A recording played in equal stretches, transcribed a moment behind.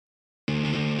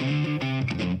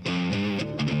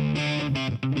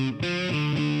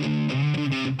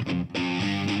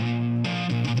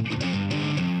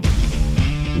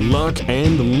lock,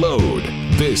 and load.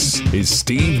 This is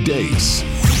Steve Deace.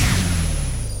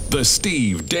 The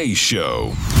Steve Deace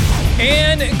Show.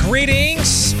 And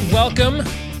greetings. Welcome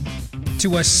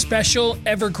to a special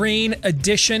evergreen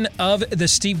edition of the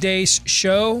Steve Deace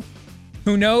Show.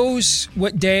 Who knows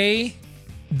what day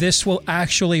this will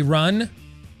actually run?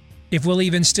 If we'll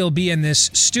even still be in this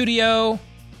studio?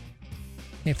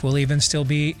 If we'll even still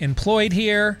be employed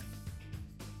here?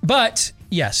 But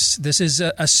yes, this is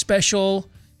a special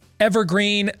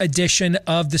evergreen edition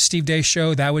of the Steve Deace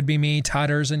Show. That would be me,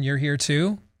 Todders, and you're here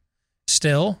too.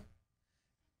 Still.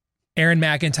 Aaron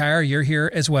McIntyre, you're here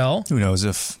as well. Who knows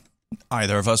if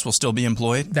either of us will still be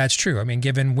employed? That's true. I mean,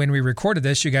 given when we recorded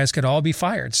this, you guys could all be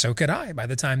fired. So could I by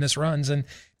the time this runs. And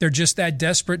they're just that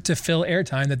desperate to fill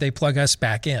airtime that they plug us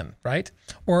back in, right?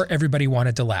 Or everybody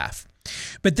wanted to laugh.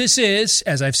 But this is,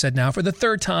 as I've said now for the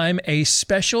third time, a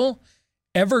special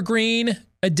evergreen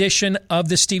edition of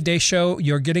the Steve Deace Show.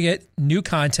 You're going to get new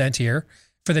content here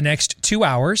for the next 2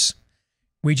 hours.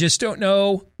 We just don't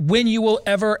know when you will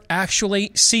ever actually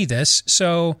see this.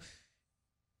 So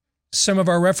some of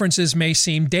our references may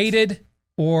seem dated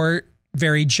or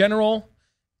very general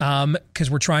because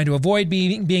we're trying to avoid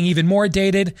being even more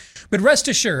dated. But rest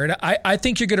assured, I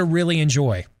think you're going to really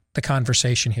enjoy the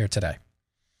conversation here today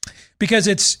because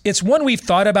it's one we've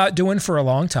thought about doing for a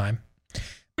long time.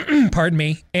 Pardon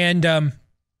me. And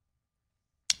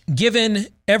given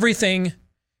everything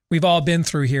we've all been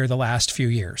through here the last few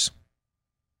years,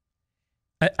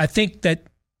 I think that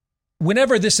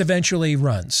whenever this eventually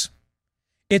runs,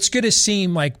 it's going to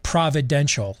seem like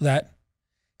providential that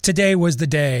today was the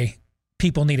day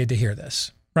people needed to hear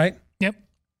this, right? Yep.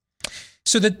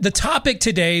 So the topic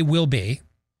today will be,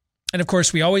 and of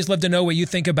course, we always love to know what you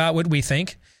think about what we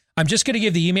think. I'm just going to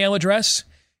give the email address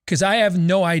because I have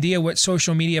no idea what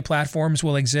social media platforms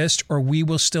will exist or we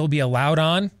will still be allowed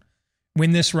on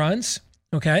when this runs,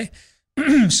 okay?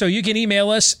 So you can email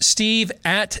us,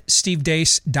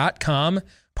 steve@stevedeace.com.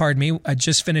 Pardon me, I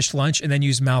just finished lunch and then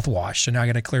used mouthwash, so now I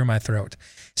got to clear my throat.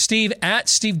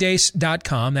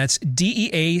 steve@stevedeace.com, that's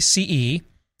DEACE,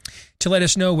 to let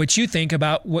us know what you think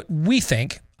about what we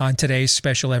think on today's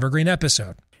special evergreen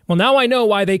episode. Well, now I know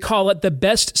why they call it the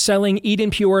best-selling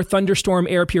Eden Pure Thunderstorm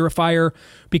Air Purifier,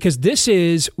 because this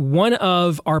is one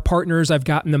of our partners I've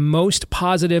gotten the most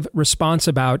positive response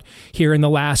about here in the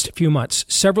last few months.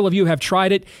 Several of you have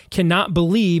tried it, cannot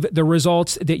believe the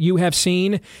results that you have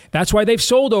seen. That's why they've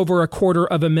sold over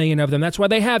 250,000 of them. That's why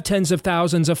they have tens of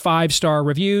thousands of 5-star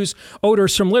reviews,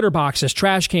 odors from litter boxes,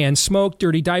 trash cans, smoke,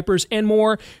 dirty diapers, and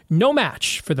more. No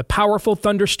match for the powerful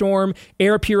Thunderstorm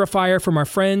Air Purifier from our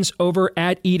friends over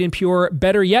at Eden Pure.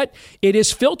 Better yet, it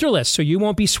is filterless, so you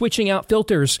won't be switching out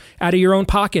filters out of your own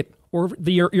pocket or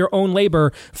your own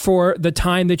labor for the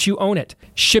time that you own it.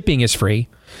 Shipping is free,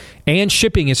 and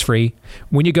shipping is free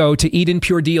when you go to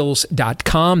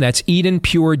EdenPureDeals.com. That's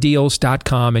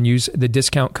EdenPureDeals.com and use the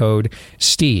discount code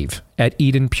STEVE at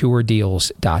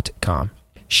EdenPureDeals.com.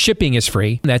 Shipping is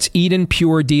free. That's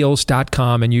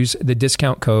EdenPureDeals.com and use the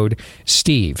discount code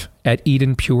STEVE at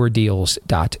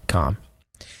EdenPureDeals.com.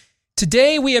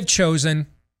 Today we have chosen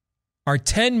our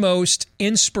 10 most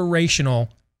inspirational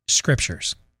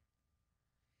scriptures.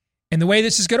 And the way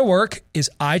this is going to work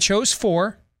is I chose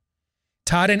 4.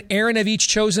 Todd and Aaron have each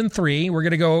chosen 3. We're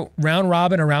going to go round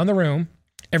robin around the room,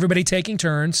 everybody taking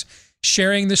turns,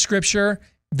 sharing the scripture,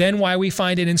 then why we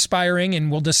find it inspiring, and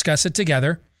we'll discuss it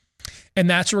together. And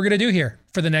that's what we're going to do here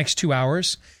for the next 2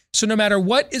 hours. So no matter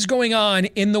what is going on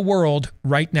in the world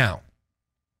right now,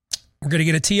 we're going to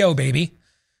get a TO, baby.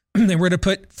 And we're going to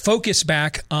put focus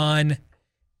back on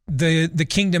the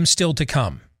kingdom still to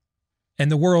come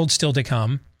and the world still to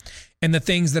come and the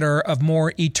things that are of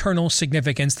more eternal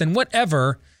significance than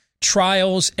whatever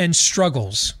trials and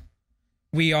struggles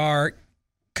we are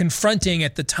confronting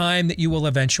at the time that you will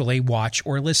eventually watch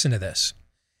or listen to this.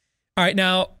 All right,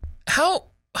 now, how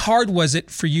hard was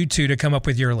it for you two to come up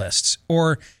with your lists?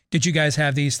 Or did you guys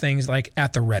have these things like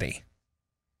at the ready?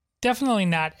 Definitely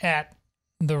not at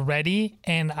the ready.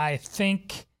 And I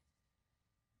think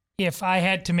if I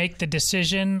had to make the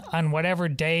decision on whatever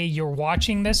day you're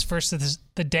watching this versus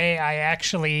the day I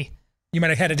actually you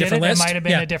might have had a different list. It might have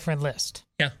been a different list.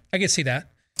 Yeah, I can see that.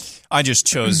 I just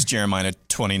chose Jeremiah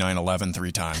 29:11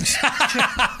 3 times.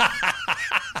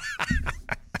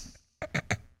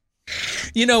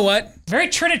 You know what? Very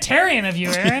Trinitarian of you,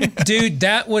 Aaron. Dude,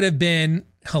 that would have been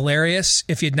hilarious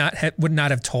if you'd would not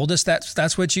have told us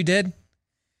that's what you did.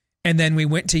 And then we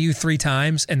went to you 3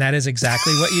 times, and that is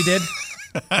exactly what you did.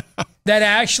 That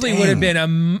actually would have been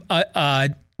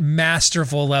a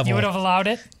masterful level. You would have allowed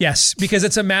it? Yes, because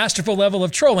it's a masterful level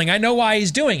of trolling. I know why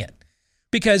he's doing it.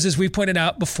 Because as we've pointed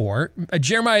out before,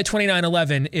 Jeremiah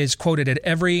 29:11 is quoted at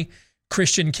every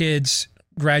Christian kid's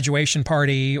graduation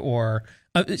party or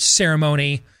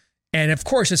ceremony. And of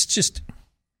course, it's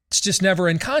just never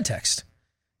in context.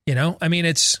 You know, I mean,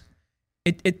 there's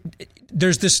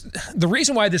this, the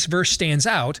reason why this verse stands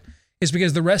out is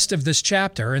because the rest of this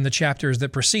chapter and the chapters that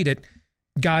precede it,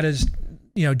 God is,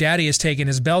 Daddy has taken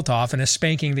his belt off and is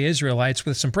spanking the Israelites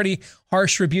with some pretty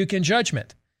harsh rebuke and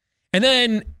judgment. And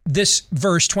then this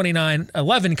verse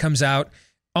 29:11 comes out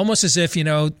almost as if,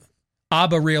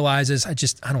 Abba realizes, I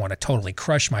don't want to totally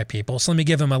crush my people. So let me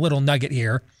give him a little nugget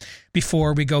here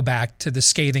before we go back to the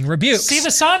scathing rebukes. See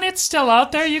the sun? It's still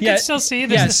out there. You can still see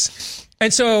this. Yes.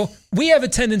 And so we have a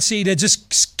tendency to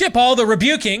just skip all the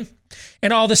rebuking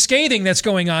and all the scathing that's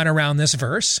going on around this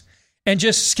verse and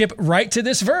just skip right to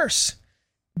this verse,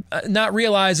 not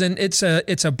realizing it's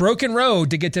a broken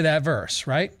road to get to that verse,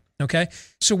 right? Okay.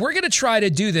 So we're going to try to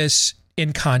do this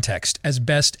in context as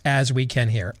best as we can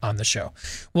here on the show.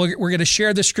 We're going to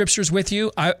share the scriptures with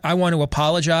you. I want to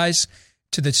apologize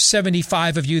to the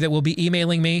 75 of you that will be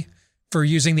emailing me for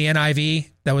using the NIV.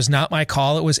 That was not my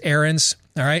call. It was Aaron's.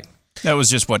 All right. That was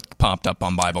just what popped up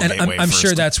on Bible Gateway. I'm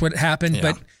sure that's what happened,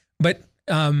 Yeah. but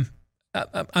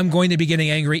I'm going to be getting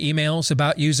angry emails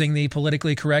about using the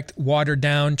politically correct, watered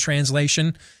down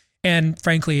translation. And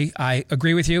frankly, I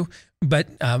agree with you. But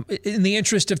in the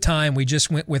interest of time, we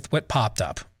just went with what popped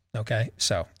up. Okay,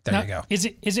 so there you go. Is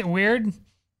it weird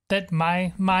that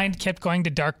my mind kept going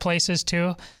to dark places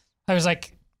too? I was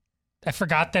like, I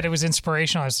forgot that it was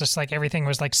inspirational. It's just like everything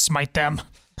was like smite them.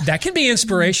 That can be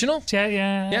inspirational.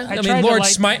 Yeah. I mean, Lord,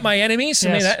 smite my enemies. Yes.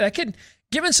 I mean, that could.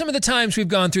 Given some of the times we've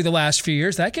gone through the last few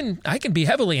years, I can be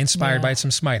heavily inspired by some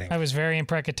smiting. I was very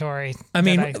imprecatory. I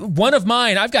mean, one of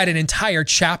mine, I've got an entire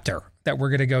chapter that we're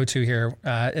going to go to here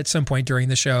at some point during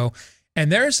the show.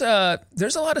 And there's a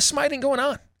lot of smiting going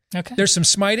on. Okay. There's some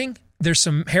smiting. There's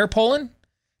some hair pulling.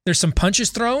 There's some punches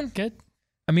thrown. Good.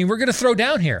 I mean, we're going to throw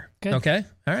down here. Good. Okay.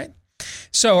 All right.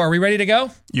 So are we ready to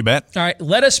go? You bet. All right.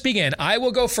 Let us begin. I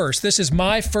will go first. This is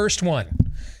my first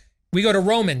one. We go to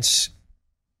Romans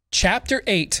chapter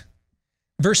 8,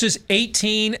 verses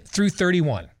 18 through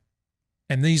 31.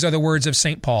 And these are the words of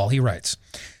St. Paul. He writes,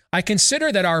 I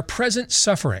consider that our present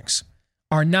sufferings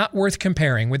are not worth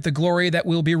comparing with the glory that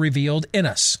will be revealed in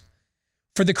us.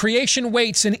 For the creation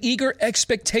waits in eager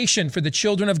expectation for the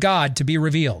children of God to be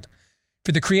revealed.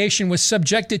 For the creation was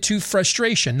subjected to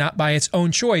frustration, not by its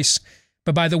own choice,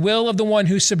 but by the will of the one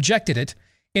who subjected it,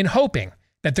 in hoping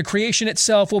that the creation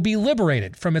itself will be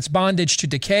liberated from its bondage to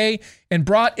decay and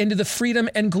brought into the freedom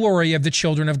and glory of the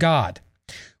children of God.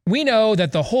 We know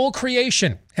that the whole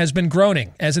creation has been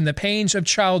groaning, as in the pains of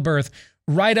childbirth,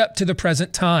 right up to the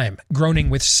present time,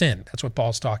 groaning with sin. That's what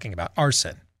Paul's talking about, our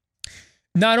sin.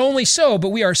 Not only so, but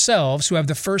we ourselves, who have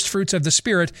the first fruits of the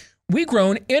Spirit, we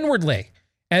groan inwardly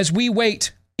as we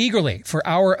wait eagerly for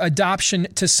our adoption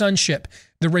to sonship,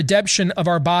 the redemption of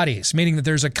our bodies, meaning that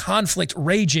there's a conflict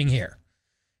raging here,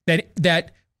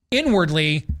 that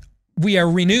inwardly we are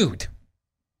renewed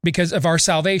because of our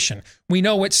salvation. We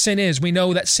know what sin is. We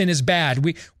know that sin is bad.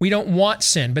 We don't want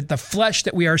sin, but the flesh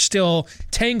that we are still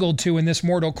tangled to in this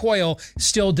mortal coil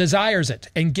still desires it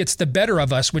and gets the better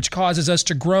of us, which causes us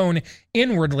to groan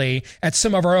inwardly at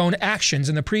some of our own actions.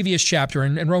 In the previous chapter,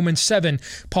 in Romans 7,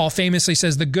 Paul famously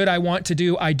says, the good I want to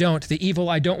do, I don't. The evil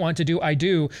I don't want to do, I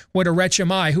do. What a wretch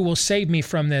am I? Who will save me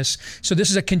from this? So this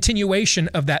is a continuation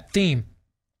of that theme.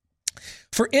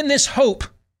 For in this hope,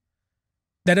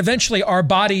 that eventually our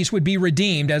bodies would be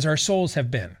redeemed as our souls have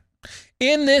been.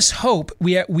 In this hope,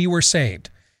 we were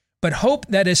saved. But hope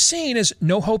that is seen is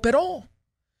no hope at all.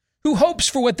 Who hopes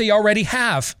for what they already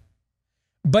have?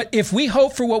 But if we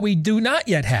hope for what we do not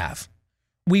yet have,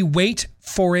 we wait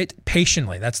for it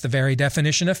patiently. That's the very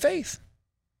definition of faith.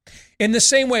 In the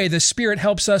same way, the Spirit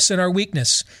helps us in our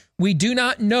weakness. We do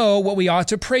not know what we ought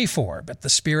to pray for, but the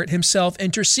Spirit himself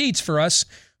intercedes for us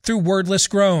through wordless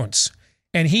groans.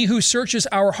 And he who searches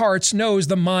our hearts knows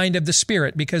the mind of the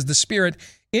Spirit, because the Spirit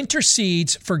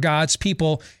intercedes for God's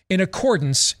people in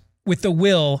accordance with the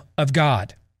will of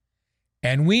God.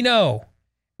 And we know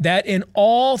that in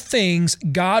all things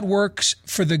God works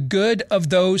for the good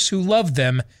of those who love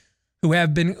him, who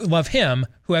have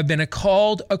been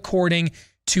called according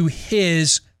to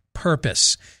his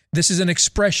purpose. This is an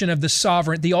expression of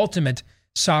the ultimate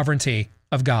sovereignty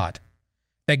of God.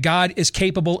 That God is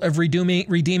capable of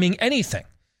redeeming anything,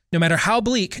 no matter how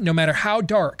bleak, no matter how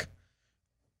dark,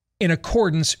 in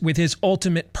accordance with his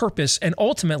ultimate purpose. And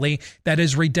ultimately, that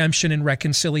is redemption and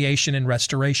reconciliation and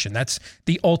restoration. That's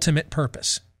the ultimate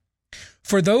purpose.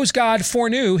 For those God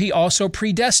foreknew, he also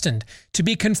predestined to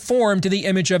be conformed to the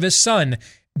image of his Son,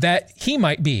 that he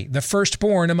might be the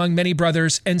firstborn among many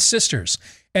brothers and sisters.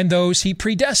 And those he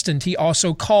predestined, he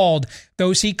also called.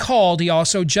 Those he called, he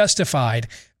also justified.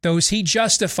 Those he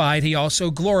justified, he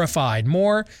also glorified.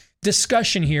 More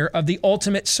discussion here of the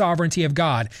ultimate sovereignty of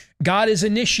God. God is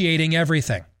initiating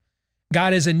everything.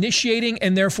 God is initiating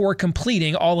and therefore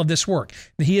completing all of this work.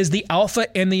 He is the Alpha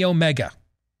and the Omega.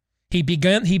 He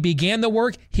began the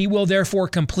work. He will therefore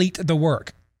complete the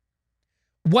work.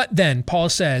 What then, Paul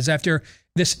says, after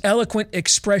this eloquent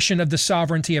expression of the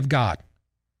sovereignty of God,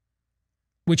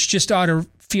 which just ought to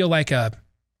feel like a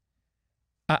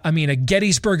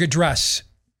Gettysburg Address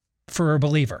for a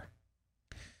believer.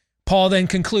 Paul then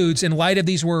concludes, in light of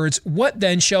these words, what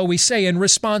then shall we say in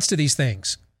response to these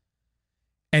things?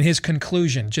 And his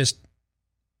conclusion just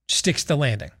sticks the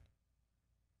landing.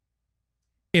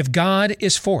 If God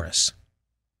is for us,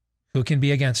 who can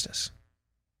be against us?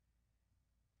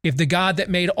 If the God that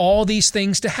made all these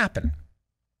things to happen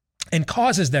and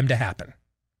causes them to happen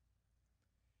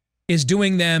is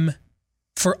doing them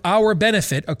for our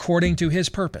benefit according to his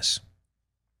purpose,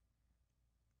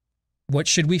 what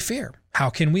should we fear? How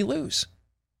can we lose?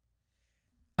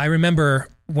 I remember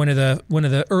one of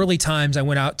the early times I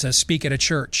went out to speak at a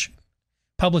church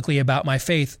publicly about my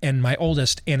faith, and my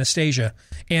oldest, Anastasia,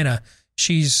 Anna,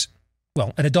 she's,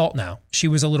 an adult now. She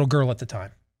was a little girl at the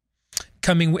time.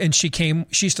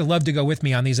 She used to love to go with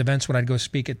me on these events when I'd go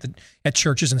speak at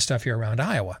churches and stuff here around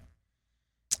Iowa.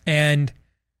 And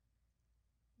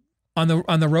on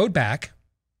the road back,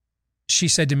 she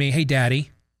said to me, "Hey,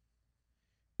 Daddy,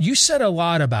 you said a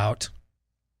lot about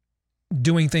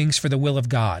doing things for the will of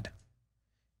God,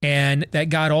 and that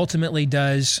God ultimately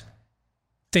does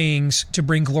things to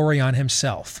bring glory on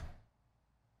himself."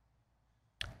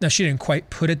 Now, she didn't quite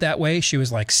put it that way. She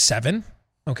was like 7,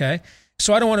 okay?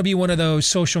 So I don't want to be one of those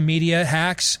social media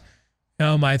hacks.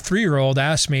 My 3-year-old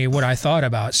asked me what I thought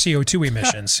about CO2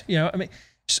 emissions.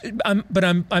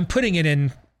 I'm putting it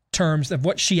in terms of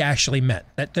what she actually meant,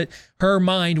 that her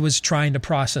mind was trying to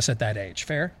process at that age.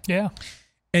 Fair? Yeah.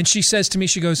 And she says to me,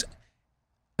 she goes,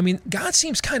 God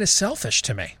seems kind of selfish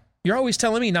to me. You're always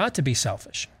telling me not to be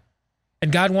selfish.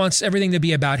 And God wants everything to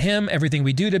be about him, everything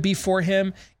we do to be for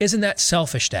him. Isn't that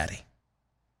selfish, Daddy?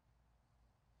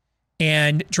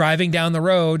 And driving down the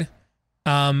road,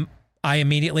 I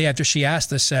immediately, after she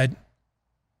asked this, said,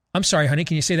 "I'm sorry, honey,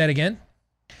 can you say that again?"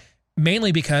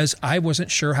 Mainly because I wasn't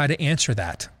sure how to answer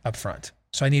that up front.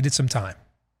 So I needed some time.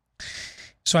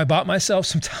 So I bought myself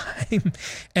some time.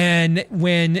 And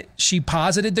when she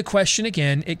posited the question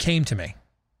again, it came to me.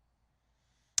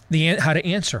 How to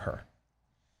answer her.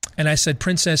 And I said,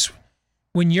 "Princess,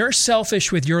 when you're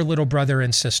selfish with your little brother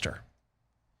and sister,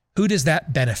 who does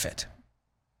that benefit?"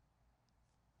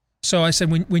 So I said,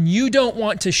 when you don't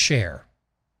want to share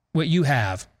what you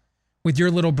have with your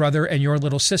little brother and your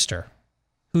little sister,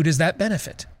 who does that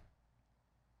benefit?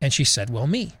 And she said, "Well,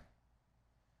 me."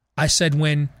 I said,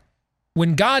 when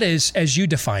God is, as you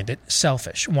defined it,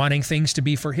 selfish, wanting things to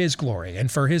be for his glory and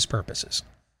for his purposes,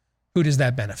 who does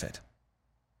that benefit?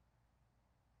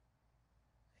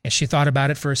 And she thought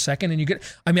about it for a second,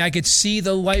 and I could see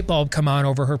the light bulb come on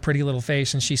over her pretty little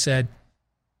face, and she said,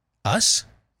 "Us?"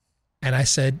 And I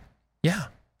said, "Yeah."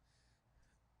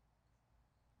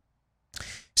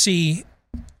 See,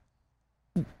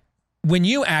 when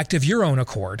you act of your own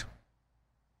accord,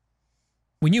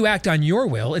 when you act on your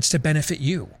will, it's to benefit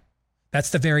you.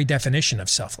 That's the very definition of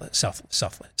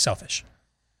selfish.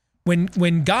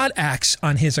 When God acts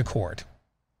on his accord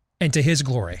and to his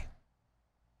glory,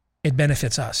 it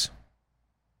benefits us.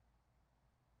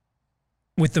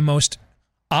 With the most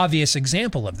obvious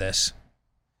example of this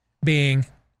being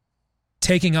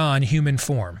taking on human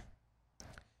form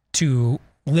to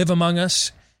live among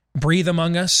us, breathe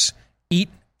among us, eat,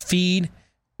 feed,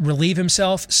 relieve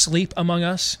himself, sleep among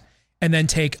us, and then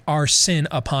take our sin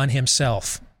upon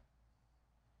himself.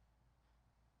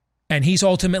 And he's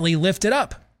ultimately lifted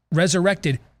up,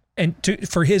 resurrected, and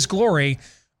for his glory,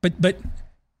 but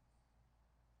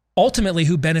ultimately,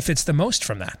 who benefits the most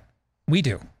from that? We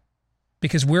do,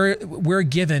 because we're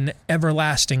given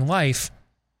everlasting life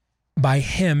by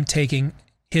him taking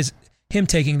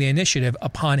the initiative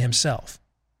upon himself,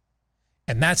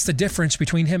 and that's the difference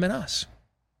between him and us.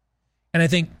 And I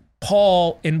think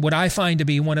Paul, in what I find to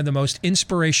be one of the most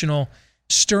inspirational,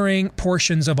 stirring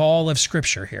portions of all of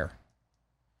Scripture here,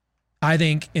 I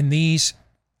think in these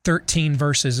 13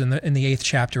 verses in the 8th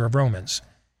chapter of Romans,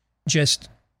 just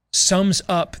sums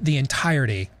up the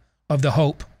entirety of the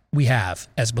hope we have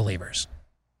as believers.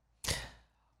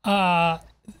 I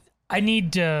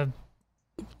need to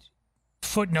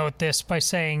footnote this by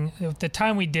saying at the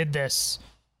time we did this,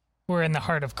 we're in the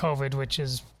heart of COVID, which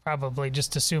is probably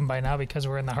just assumed by now because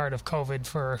we're in the heart of COVID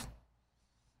for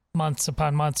months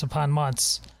upon months upon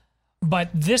months. But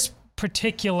this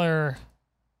particular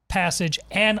passage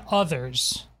and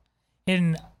others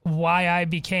in why I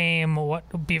became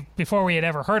before we had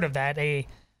ever heard of that, a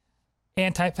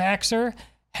anti-vaxxer,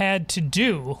 had to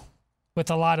do with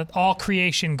a lot of all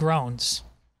creation groans.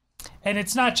 And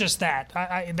it's not just that.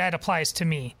 That applies to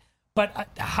me. But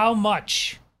how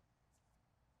much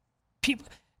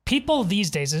people these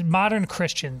days, as modern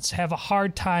Christians, have a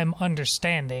hard time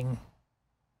understanding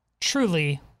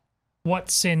truly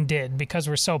what sin did because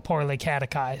we're so poorly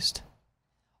catechized.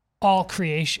 All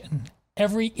creation,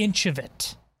 every inch of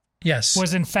it, yes,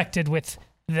 was infected with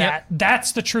that. Yep.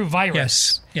 That's the true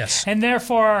virus. Yes. And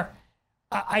therefore,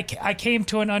 I came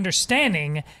to an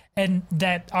understanding and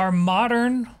that our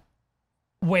modern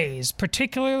ways,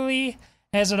 particularly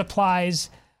as it applies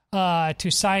to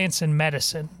science and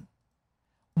medicine,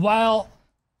 while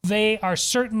they are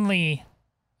certainly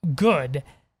good,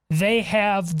 they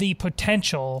have the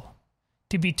potential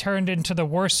to be turned into the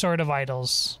worst sort of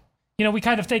idols. You know, we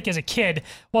kind of think as a kid,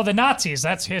 well, the Nazis,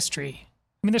 that's history.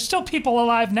 I mean, there's still people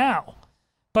alive now.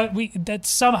 But we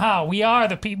are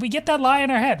the people. We get that lie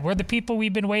in our head. We're the people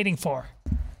we've been waiting for.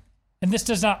 And this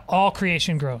does not all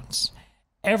creation groans.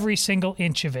 Every single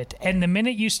inch of it. And the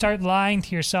minute you start lying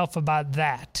to yourself about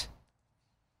that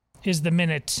is the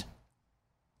minute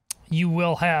you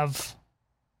will have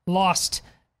lost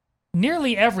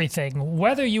nearly everything,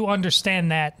 whether you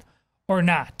understand that or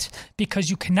not. Because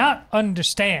you cannot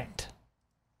understand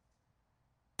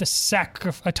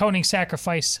the atoning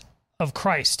sacrifice of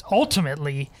Christ,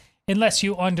 ultimately, unless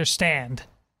you understand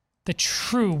the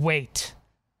true weight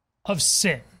of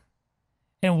sin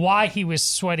and why he was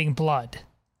sweating blood.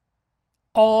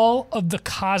 All of the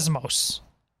cosmos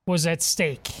was at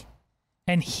stake,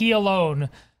 and he alone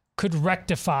could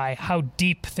rectify how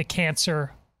deep the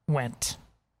cancer went.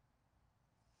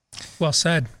 Well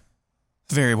said.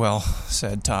 Very well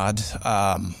said, Todd.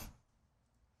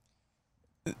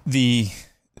 The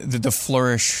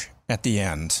flourish at the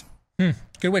end.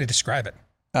 Good way to describe it.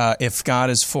 If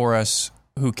God is for us,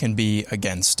 who can be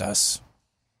against us?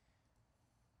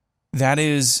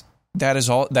 That's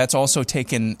also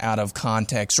taken out of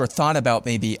context, or thought about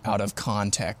maybe out of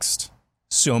context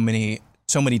so many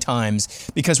times,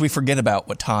 because we forget about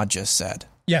what Todd just said.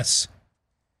 Yes.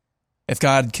 If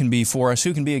God can be for us,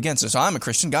 who can be against us? I'm a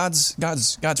Christian. God's.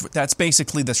 That's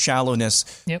basically the shallowness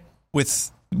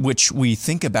with which we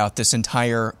think about this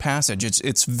entire passage.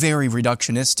 It's very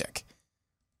reductionistic.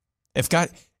 If God,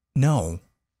 no,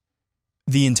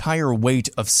 the entire weight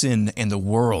of sin in the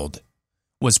world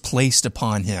was placed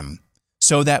upon him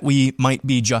so that we might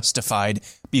be justified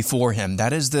before him.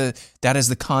 That is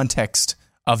the context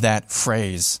of that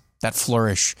phrase, that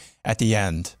flourish at the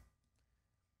end.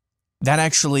 That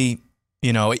actually,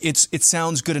 it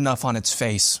sounds good enough on its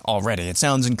face already. It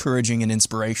sounds encouraging and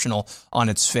inspirational on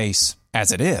its face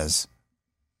as it is.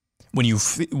 When you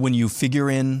figure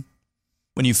in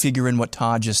what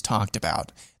Todd just talked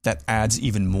about, that adds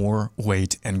even more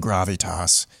weight and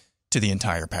gravitas to the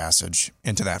entire passage,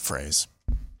 into that phrase.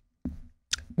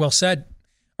 Well said.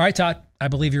 All right, Todd, I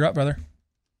believe you're up, brother.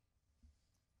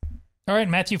 All right,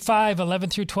 Matthew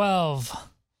 5:11-12.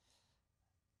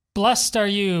 Blessed are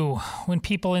you when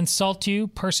people insult you,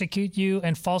 persecute you,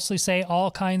 and falsely say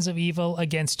all kinds of evil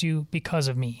against you because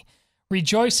of me.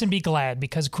 Rejoice and be glad,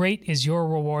 because great is your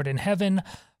reward in heaven.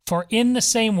 For in the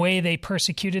same way they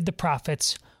persecuted the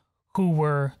prophets who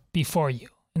were before you.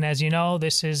 And as you know,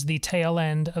 this is the tail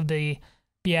end of the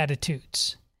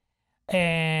Beatitudes.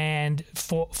 And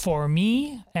for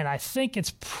me, and I think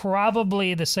it's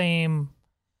probably the same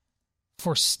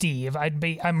for Steve,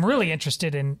 I'm really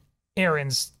interested in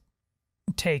Aaron's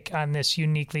take on this,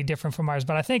 uniquely different from ours.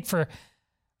 But I think for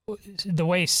the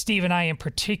way Steve and I in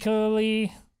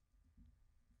particularly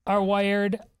are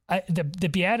wired, the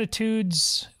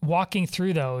Beatitudes, walking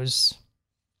through those,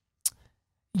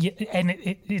 and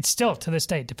it's still to this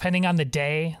day, depending on the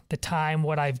day, the time,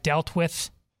 what I've dealt with,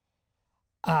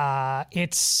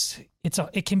 it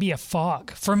can be a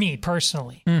fog for me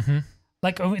personally. Mm-hmm.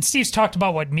 Like Steve's talked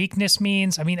about what meekness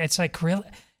means. I mean, it's like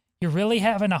you're really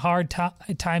having a hard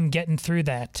time getting through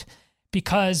that,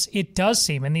 because it does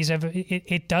seem, and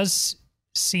it does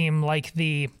seem like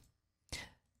the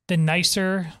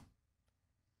nicer.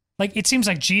 Like, it seems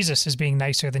like Jesus is being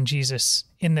nicer than Jesus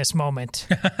in this moment.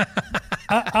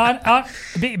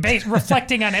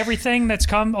 Reflecting on everything that's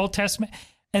come, Old Testament,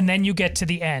 and then you get to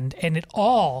the end, and it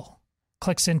all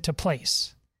clicks into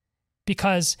place.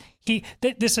 because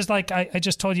this is like I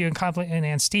just told you in compliment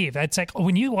and Steve. It's like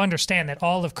when you understand that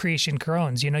all of creation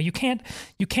groans. You can't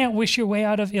wish your way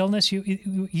out of illness.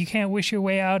 You can't wish your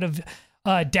way out of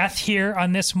death here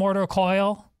on this mortal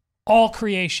coil. All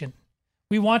creation.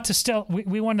 We want to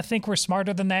we want to think we're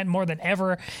smarter than that more than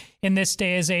ever in this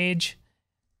day's age.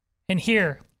 And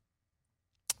here,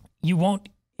 you won't.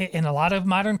 And a lot of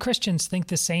modern Christians think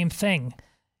the same thing.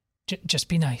 Just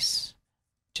be nice.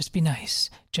 Just be nice.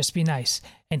 Just be nice.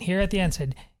 And here at the end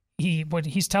said, what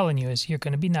he's telling you is you're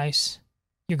going to be nice.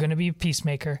 You're going to be a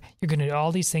peacemaker. You're going to do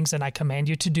all these things, and I command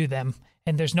you to do them.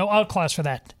 And there's no out clause for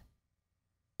that.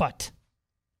 But,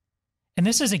 and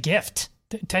this is a gift.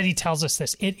 Teddy tells us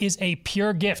this. It is a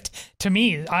pure gift. To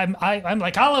me, I'm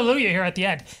like, hallelujah here at the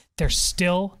end. They're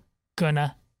still going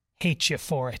to hate you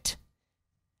for it.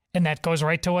 And that goes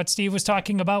right to what Steve was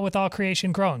talking about with all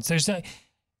creation groans.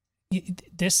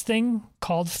 This thing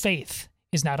called faith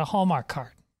is not a Hallmark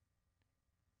card.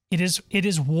 It is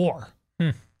war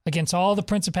against all the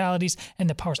principalities and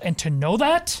the powers. And to know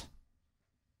that,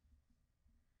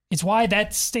 it's why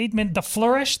that statement, the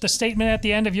flourish, the statement at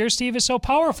the end of yours, Steve, is so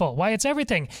powerful. Why it's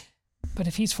everything. But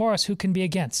if he's for us, who can be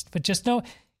against? But just know,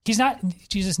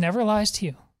 Jesus never lies to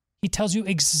you. He tells you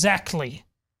exactly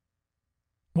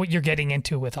what you're getting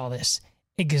into with all this.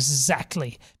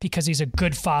 Exactly. Because he's a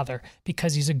good father.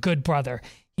 Because he's a good brother.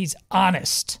 He's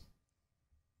honest.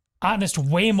 Honest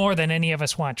way more than any of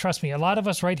us want. Trust me, a lot of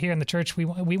us right here in the church, we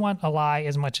want a lie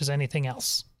as much as anything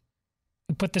else.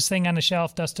 We put this thing on the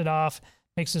shelf, dust it off,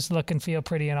 makes us look and feel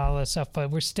pretty and all this stuff,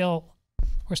 but we're still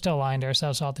lying to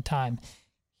ourselves all the time.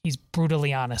 He's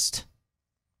brutally honest.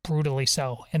 Brutally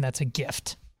so. And that's a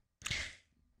gift.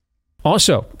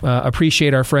 Also,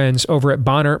 appreciate our friends over at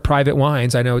Bonner Private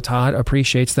Wines. I know Todd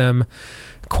appreciates them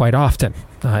quite often.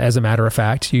 As a matter of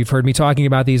fact, you've heard me talking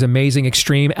about these amazing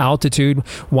extreme altitude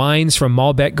wines from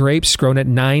Malbec grapes grown at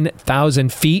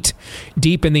 9,000 feet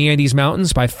deep in the Andes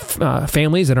Mountains by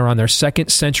families that are on their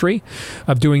second century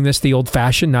of doing this the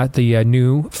old-fashioned, not the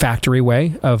new factory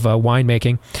way of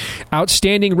winemaking.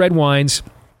 Outstanding red wines.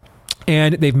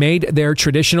 And they've made their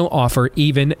traditional offer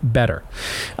even better.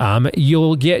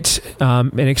 You'll get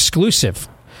an exclusive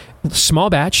small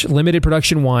batch, limited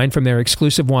production wine from their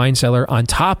exclusive wine cellar on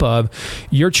top of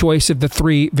your choice of the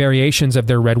 3 variations of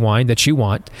their red wine that you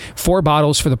want. 4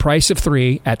 bottles for the price of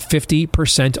 3 at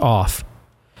 50% off.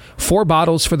 4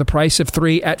 bottles for the price of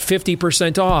 3 at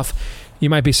 50% off.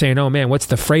 You might be saying, oh man, what's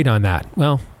the freight on that?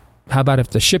 Well, how about if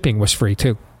the shipping was free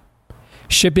too?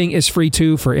 Shipping is free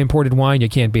too for imported wine. You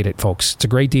can't beat it, folks. It's a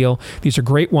great deal. These are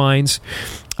great wines.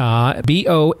 Bonner, B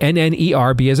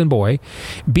as in boy,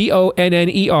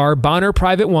 BONNER,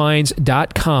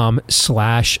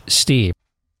 BonnerPrivateWines.com/Steve.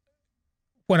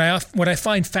 What I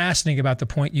find fascinating about the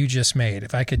point you just made,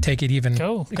 if I could take it even,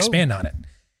 expand on it,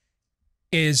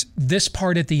 is this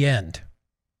part at the end.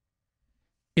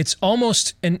 It's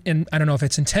almost, and I don't know if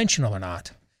it's intentional or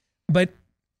not, but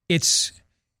it's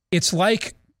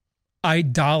like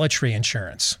idolatry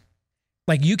insurance.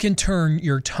 Like you can turn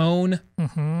your tone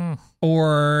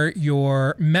or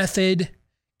your method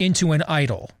into an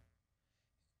idol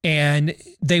and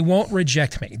they won't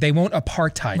reject me. They won't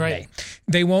apartheid me.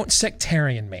 They won't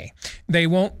sectarian me. They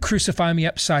won't crucify me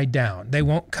upside down. They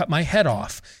won't cut my head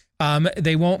off.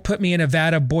 They won't put me in a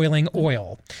vat of boiling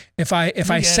oil. If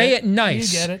I say it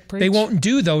nice, they won't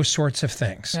do those sorts of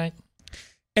things. Right.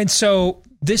 And so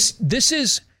this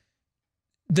is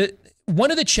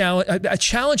one of the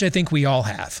challenge I think we all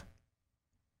have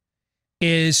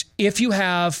is if you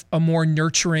have a more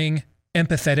nurturing,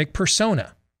 empathetic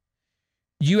persona,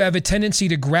 you have a tendency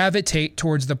to gravitate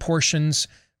towards the portions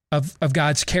of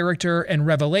God's character and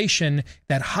revelation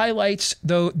that highlights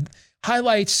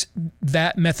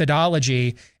that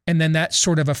methodology, and then that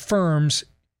sort of affirms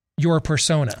your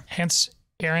persona. Hence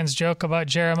Aaron's joke about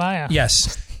Jeremiah.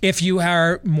 Yes. If you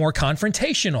are more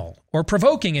confrontational or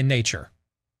provoking in nature,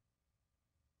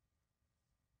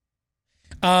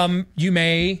 you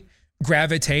may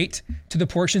gravitate to the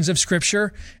portions of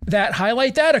Scripture that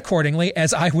highlight that accordingly,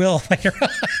 as I will later on.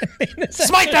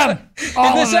 Smite them!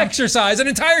 In this exercise, an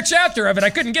entire chapter of it. I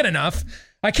couldn't get enough.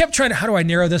 I kept trying to, how do I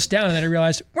narrow this down? And then I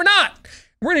realized, we're not.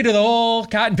 We're going to do the whole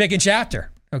cotton picking chapter,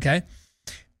 okay?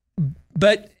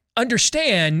 But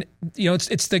understand,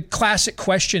 it's the classic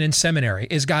question in seminary.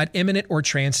 Is God immanent or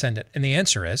transcendent? And the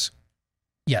answer is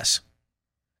yes.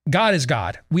 God is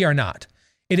God. We are not.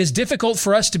 It is difficult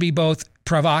for us to be both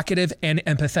provocative and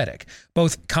empathetic,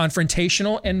 both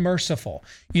confrontational and merciful.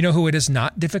 You know who it is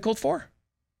not difficult for?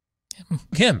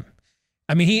 Him.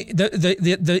 I mean,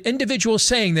 the individual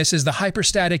saying this is the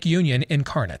hypostatic union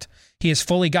incarnate. He is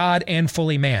fully God and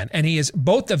fully man, and he is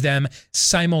both of them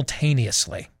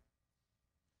simultaneously.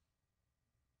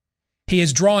 He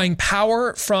is drawing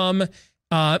power from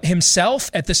himself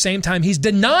at the same time he's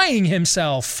denying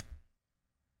himself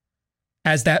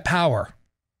as that power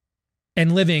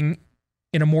and living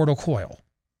in a mortal coil.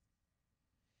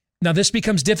 Now, this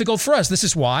becomes difficult for us. This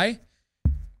is why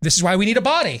we need a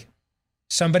body.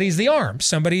 Somebody's the arm,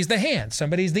 somebody's the hand,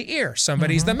 somebody's the ear,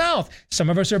 somebody's the mouth. Some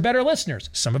of us are better listeners.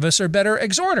 Some of us are better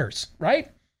exhorters, right?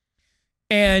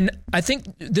 And I think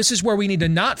this is where we need to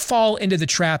not fall into the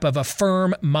trap of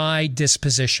affirm my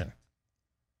disposition.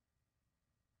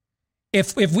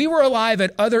 If we were alive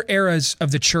at other eras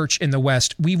of the church in the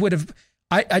West, we would have,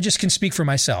 I just can speak for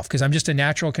myself because I'm just a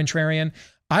natural contrarian.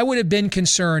 I would have been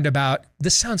concerned about,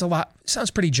 this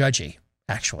sounds pretty judgy,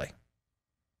 actually.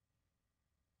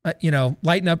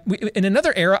 Lighten up. In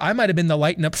another era, I might have been the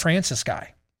lighten up Francis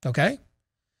guy. Okay.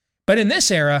 But in this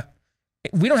era,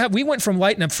 we went from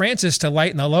lighten up Francis to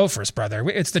lighten the loafers, brother.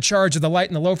 It's the charge of the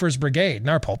lighten the loafers brigade in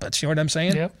our pulpits. You know what I'm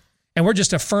saying? Yep. And we're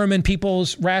just affirming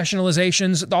people's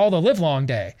rationalizations all the livelong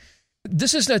day.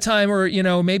 This is a time where,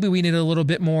 maybe we need a little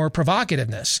bit more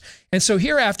provocativeness. And so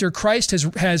hereafter, Christ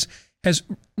has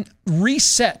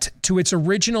reset to its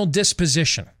original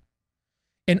disposition.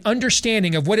 An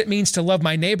understanding of what it means to love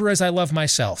my neighbor as I love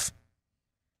myself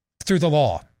through the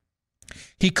law.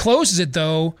 He closes it,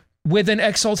 though, with an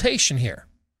exaltation here.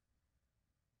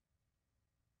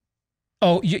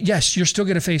 Oh, yes, you're still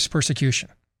going to face persecution.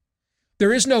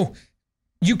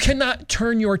 You cannot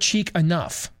turn your cheek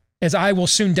enough, as I will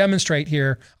soon demonstrate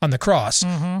here on the cross.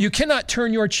 You cannot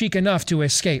turn your cheek enough to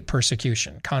escape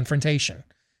persecution, confrontation.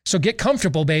 So get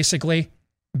comfortable, basically.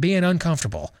 Being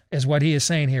uncomfortable is what he is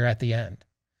saying here at the end.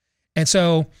 And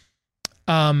so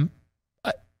I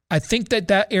think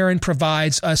that Aaron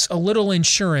provides us a little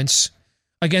insurance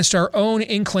against our own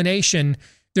inclination.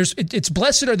 It's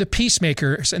blessed are the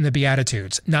peacemakers in the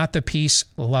Beatitudes, not the peace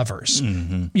lovers.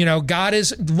 God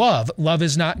is love. Love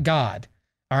is not God.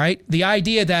 All right. The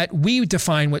idea that we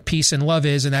define what peace and love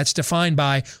is, and that's defined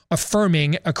by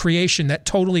affirming a creation that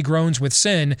totally groans with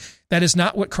sin, that is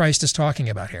not what Christ is talking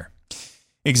about here.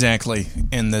 Exactly.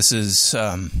 And this is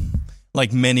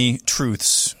like many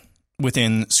truths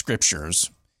within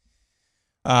scriptures.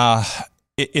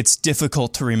 It's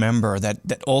difficult to remember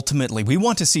that ultimately we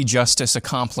want to see justice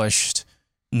accomplished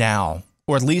now,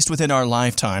 or at least within our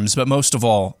lifetimes, but most of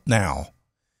all now.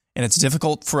 And it's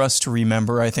difficult for us to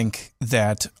remember, I think,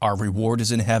 that our reward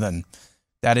is in heaven.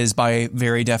 That is, by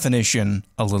very definition,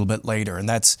 a little bit later. And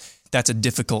that's a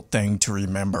difficult thing to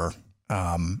remember.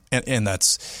 And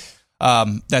that's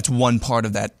one part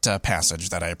of that passage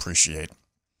that I appreciate.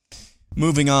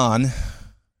 Moving on,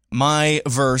 my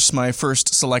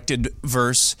first selected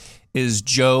verse is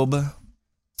Job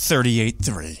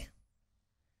 38:3.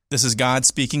 This is God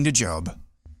speaking to Job.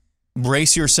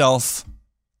 Brace yourself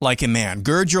like a man.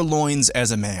 Gird your loins as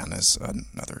a man, is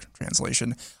another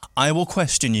translation. I will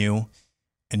question you,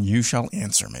 and you shall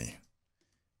answer me.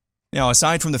 Now,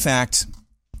 aside from the fact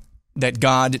that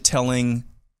God telling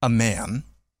a man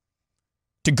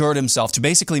to gird himself, to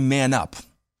basically man up,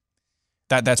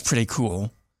 that's pretty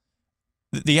cool.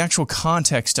 The actual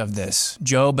context of this,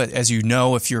 Job, as you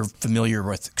know, if you're familiar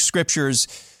with scriptures,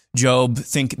 Job,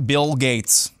 think Bill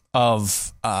Gates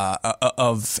of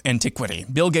antiquity.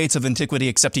 Bill Gates of antiquity,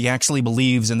 except he actually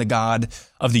believes in the God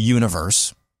of the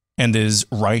universe and is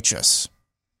righteous.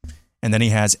 And then he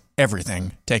has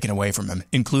everything taken away from him,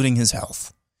 including his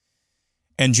health.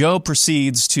 And Job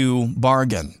proceeds to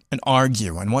bargain and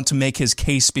argue and want to make his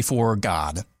case before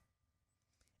God.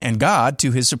 And God,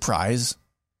 to his surprise,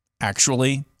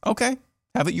 actually, okay,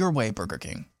 have it your way, Burger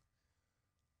King.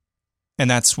 And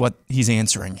that's what he's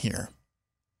answering here.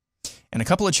 And a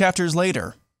couple of chapters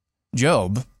later,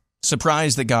 Job,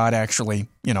 surprised that God actually,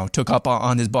 took up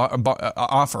on his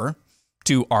offer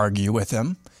to argue with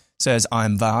him, says,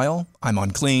 I'm vile, I'm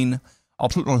unclean, I'll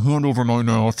put my hand over my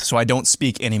mouth so I don't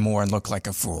speak anymore and look like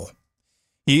a fool.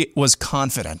 He was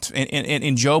confident,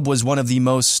 and Job was one of the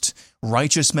most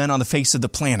righteous men on the face of the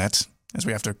planet, as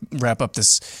we have to wrap up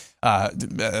this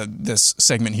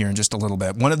segment here in just a little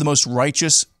bit. One of the most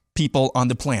righteous people on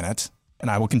the planet, and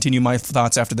I will continue my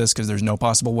thoughts after this because there's no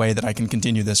possible way that I can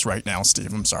continue this right now,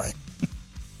 Steve. I'm sorry.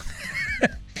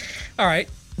 All right,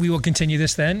 we will continue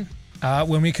this then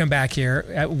when we come back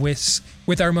here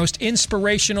with our most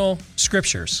inspirational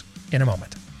scriptures in a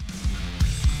moment.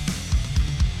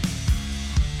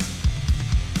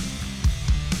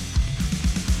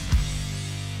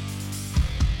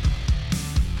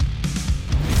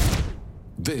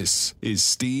 This is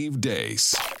Steve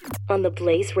Deace on the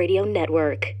Blaze Radio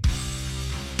Network.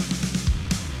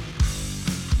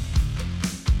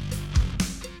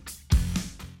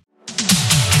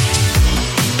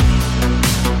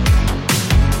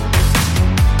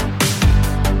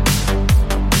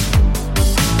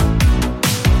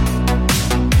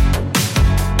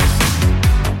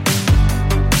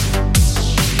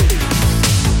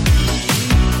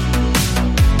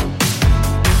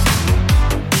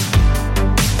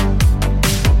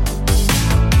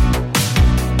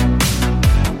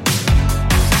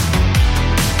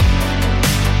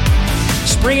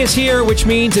 Spring is here, which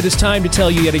means it is time to tell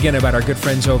you yet again about our good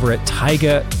friends over at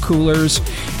Taiga Coolers,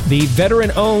 the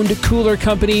veteran-owned cooler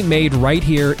company made right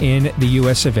here in the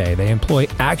US of A. They employ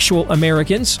actual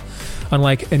Americans,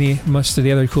 unlike most of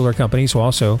the other cooler companies who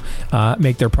also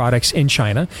make their products in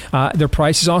China. Their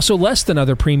price is also less than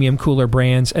other premium cooler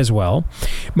brands as well.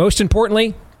 Most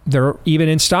importantly, they're even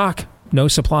in stock. No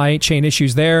supply chain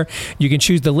issues there. You can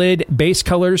choose the lid, base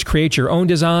colors, create your own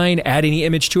design, add any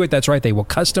image to it. That's right. They will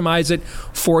customize it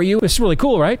for you. It's really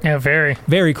cool, right? Yeah, very.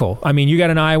 Very cool. I mean, you got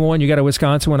an Iowa one, you got a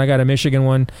Wisconsin one, I got a Michigan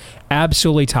one.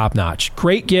 Absolutely top notch.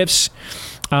 Great gifts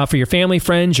for your family,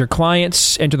 friends, your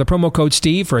clients. Enter the promo code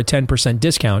Steve for a 10%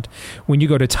 discount when you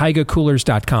go to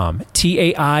taigacoolers.com.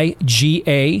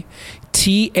 TAIGA.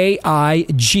 TAIGA,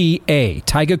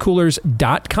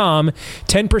 TaigaCoolers.com,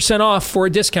 10% off for a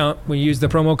discount when you use the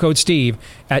promo code Steve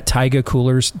at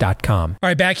TaigaCoolers.com. All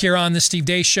right, back here on the Steve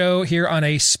Deace Show, here on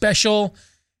a special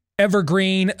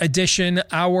Evergreen edition,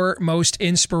 our most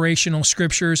inspirational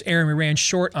scriptures. Aaron, we ran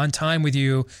short on time with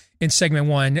you in segment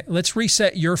one. Let's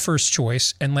reset your first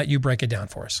choice and let you break it down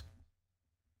for us.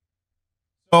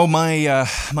 Oh,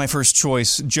 my first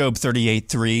choice, Job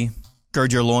 38:3.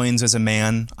 Gird your loins as a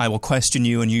man. I will question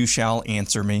you, and you shall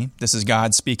answer me. This is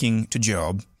God speaking to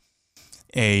Job,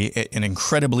 an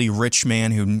incredibly rich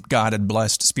man who God had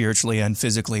blessed spiritually and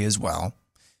physically as well.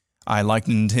 I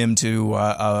likened him to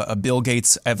a Bill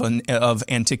Gates of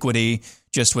antiquity,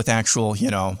 just with actual,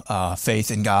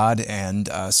 faith in God and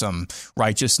some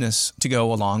righteousness to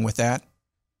go along with that.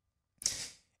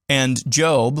 And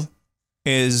Job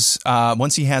is,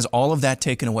 once he has all of that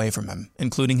taken away from him,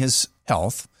 including his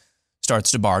health,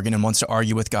 starts to bargain and wants to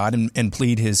argue with God and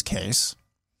plead his case.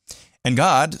 And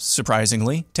God,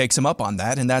 surprisingly, takes him up on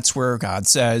that, and that's where God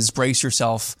says, brace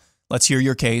yourself, let's hear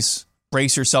your case,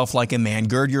 brace yourself like a man,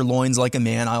 gird your loins like a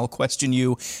man, I'll question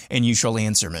you, and you shall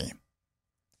answer me.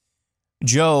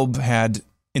 Job had,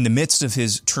 in the midst of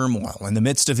his turmoil, in the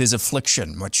midst of his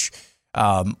affliction, which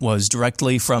was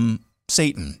directly from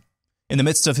Satan, in the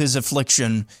midst of his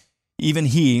affliction, even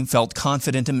he felt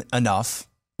confident enough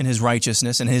in his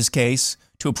righteousness, in his case,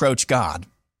 to approach God.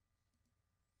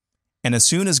 And as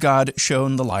soon as God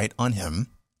shone the light on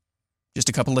him, just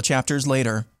a couple of chapters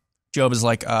later, Job is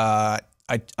like, I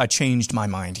changed my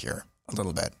mind here a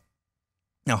little bit.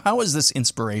 Now, how is this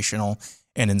inspirational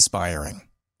and inspiring?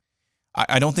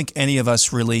 I don't think any of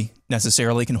us really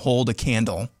necessarily can hold a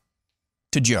candle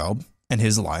to Job and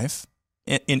his life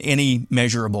in any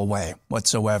measurable way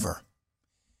whatsoever.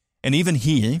 And even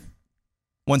he,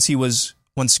 once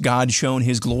God shone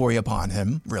his glory upon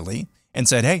him, really, and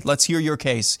said, hey, let's hear your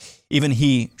case, even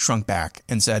he shrunk back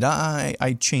and said,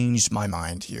 I changed my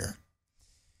mind here.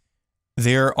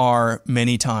 There are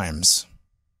many times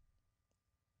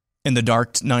in the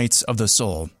dark nights of the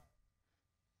soul,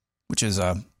 which is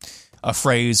a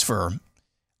phrase for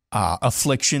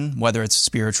affliction, whether it's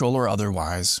spiritual or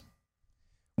otherwise,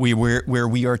 where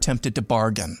we are tempted to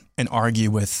bargain and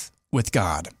argue with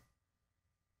God.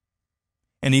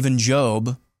 And even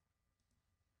Job,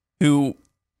 who,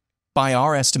 by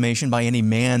our estimation, by any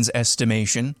man's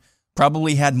estimation,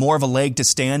 probably had more of a leg to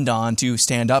stand on to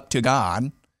stand up to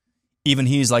God. Even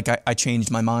he's like, I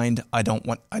changed my mind. I don't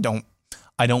want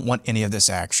any of this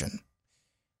action.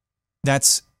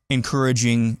 That's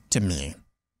encouraging to me,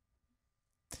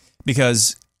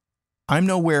 because I'm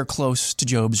nowhere close to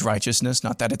Job's righteousness.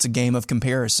 Not that it's a game of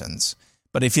comparisons,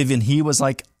 but if even he was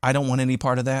like, I don't want any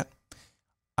part of that,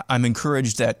 I'm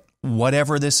encouraged that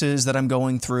whatever this is that I'm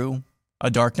going through, a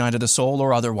dark night of the soul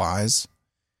or otherwise,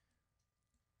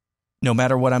 no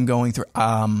matter what I'm going through,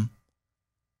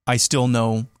 I still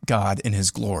know God in his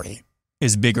glory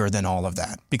is bigger than all of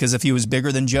that. Because if he was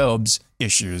bigger than Job's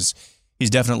issues,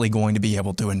 he's definitely going to be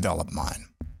able to envelop mine.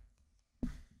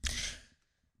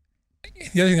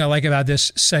 The other thing I like about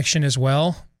this section as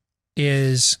well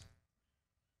is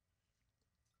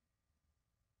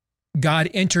God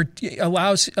entertains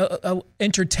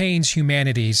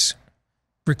humanity's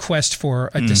request for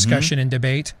a discussion and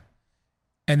debate,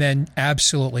 and then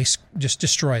absolutely just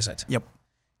destroys it. Yep.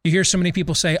 You hear so many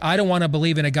people say, I don't want to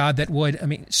believe in a God that would. I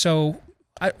mean,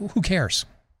 who cares?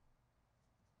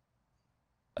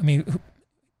 I mean,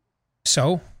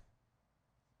 so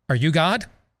are you God? I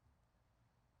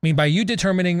mean, by you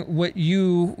determining what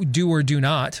you do or do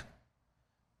not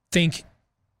think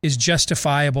is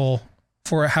justifiable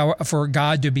for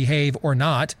God to behave or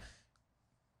not,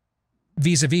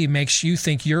 vis-a-vis makes you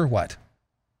think you're what?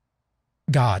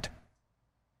 God.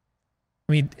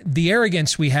 I mean, the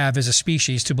arrogance we have as a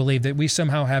species to believe that we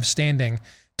somehow have standing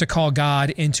to call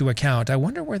God into account. I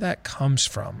wonder where that comes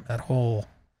from, that whole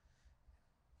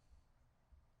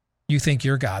you think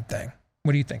you're God thing.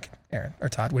 What do you think, Aaron or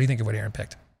Todd? What do you think of what Aaron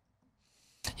picked?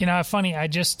 Funny. I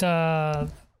just, about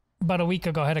a week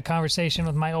ago, had a conversation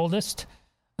with my oldest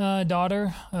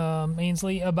daughter,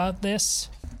 Ainsley, about this.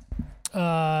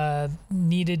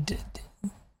 Needed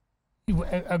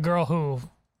a girl who,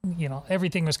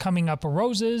 everything was coming up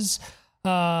roses.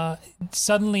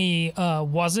 Suddenly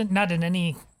wasn't, not in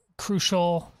any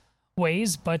crucial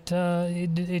ways, but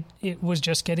it was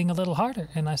just getting a little harder.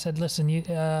 And I said, listen,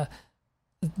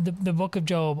 the book of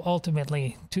Job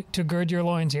ultimately, to gird your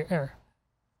loins here,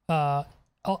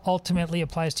 ultimately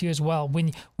applies to you as well.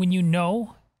 When you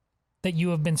know that you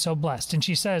have been so blessed, and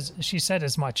she said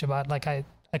as much about, like, I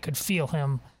could feel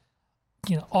him,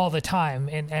 all the time,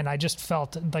 and I just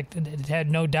felt like it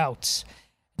had no doubts.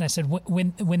 And I said,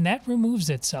 when that removes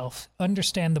itself,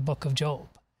 understand the book of Job.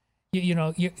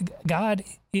 God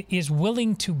is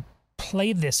willing to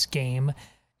play this game,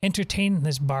 entertain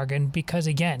this bargain, because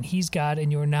again, he's God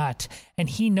and you're not, and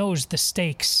he knows the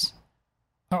stakes.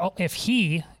 If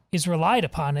he is relied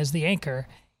upon as the anchor,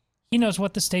 he knows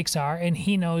what the stakes are, and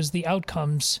he knows the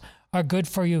outcomes are good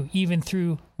for you, even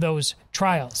through those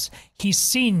trials. He's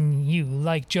seen you,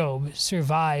 like Job,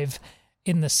 survive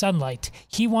in the sunlight.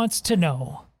 He wants to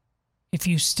know if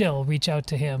you still reach out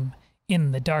to him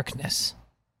in the darkness,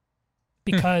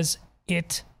 because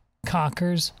it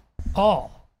conquers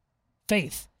all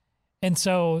faith. And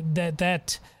so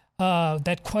that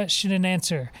question and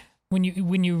answer, when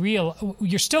you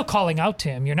you're still calling out to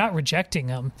him, you're not rejecting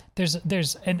him.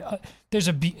 There's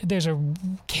a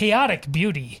chaotic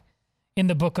beauty in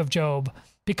the book of Job,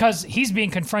 because he's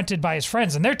being confronted by his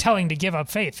friends and they're telling him to give up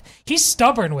faith. He's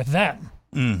stubborn with them.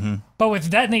 Mm-hmm. But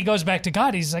with that, and he goes back to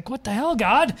God. He's like, what the hell,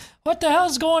 God? What the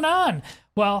hell's going on?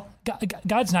 Well,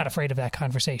 God's not afraid of that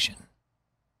conversation.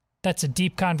 That's a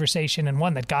deep conversation, and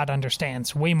one that God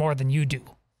understands way more than you do.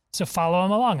 So follow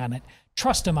him along on it.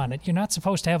 Trust him on it. You're not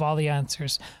supposed to have all the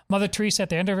answers. Mother Teresa, at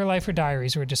the end of her life, her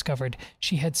diaries were discovered.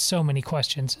 She had so many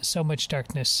questions, so much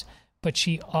darkness, but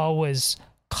she always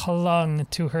clung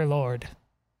to her Lord.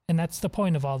 And that's the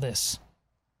point of all this.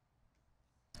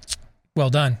 Well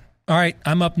done. All right,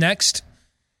 I'm up next.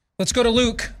 Let's go to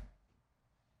Luke.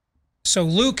 So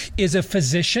Luke is a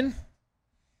physician.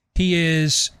 He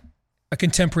is a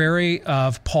contemporary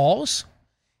of Paul's.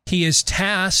 He is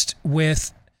tasked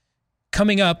with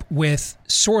coming up with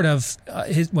sort of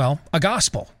a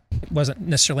gospel. It wasn't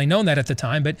necessarily known that at the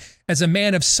time, but as a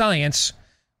man of science,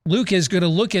 Luke is going to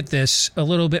look at this a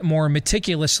little bit more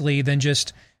meticulously than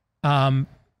just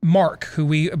Mark, who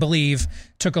we believe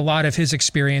took a lot of his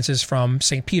experiences from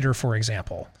St. Peter, for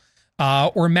example,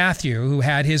 or Matthew, who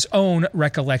had his own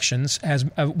recollections as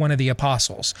one of the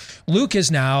apostles. Luke is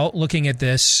now looking at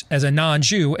this as a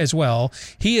non-Jew as well.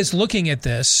 He is looking at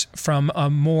this from a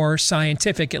more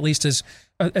scientific, at least as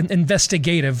an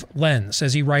investigative lens,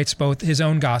 as he writes both his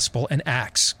own gospel and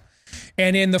Acts.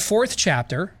 And in the 4th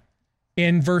chapter,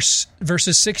 in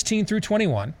verses 16 through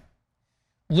 21,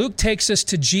 Luke takes us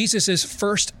to Jesus'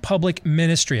 first public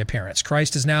ministry appearance.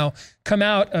 Christ has now come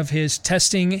out of his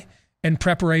testing and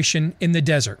preparation in the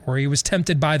desert, where he was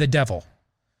tempted by the devil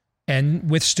and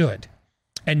withstood.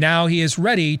 And now he is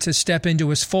ready to step into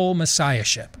his full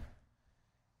messiahship.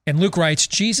 And Luke writes,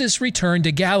 Jesus returned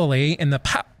to Galilee in the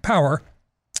power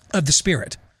of the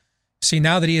Spirit. See,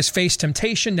 now that he has faced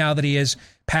temptation, now that he has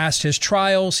passed his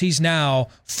trials, he's now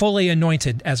fully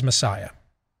anointed as Messiah.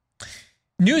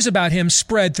 News about him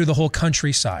spread through the whole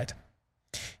countryside.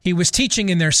 He was teaching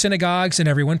in their synagogues, and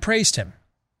everyone praised him.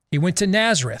 He went to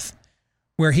Nazareth,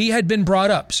 where he had been brought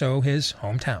up, so his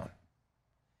hometown.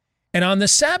 And on the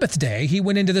Sabbath day, he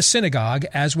went into the synagogue,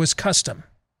 as was custom.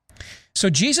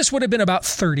 So Jesus would have been about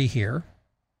 30 here.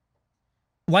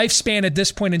 Lifespan at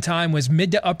this point in time was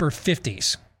mid to upper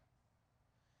 50s.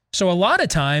 So a lot of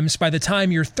times, by the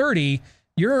time you're 30,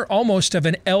 you're almost of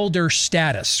an elder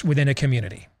status within a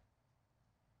community.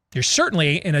 You're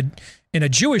certainly in a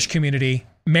Jewish community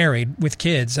married with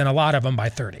kids, and a lot of them by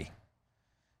 30.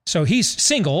 So he's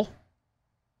single,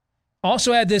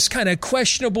 Also had this kind of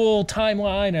questionable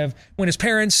timeline of when his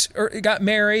parents got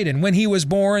married and when he was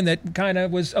born that kind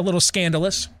of was a little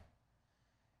scandalous.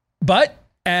 But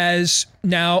as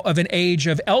now of an age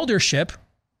of eldership,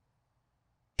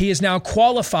 he is now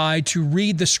qualified to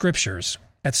read the scriptures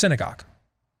at synagogue.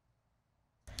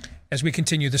 As we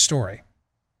continue the story,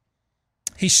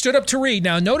 he stood up to read.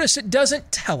 Now, notice it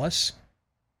doesn't tell us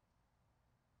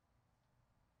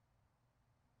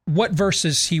what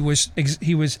verses he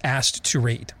was asked to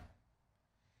read.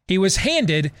 He was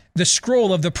handed the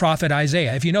scroll of the prophet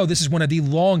Isaiah. If you know, this is one of the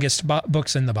longest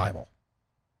books in the Bible,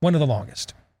 one of the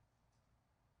longest.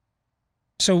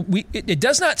 So it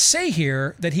does not say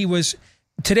here that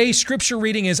today's scripture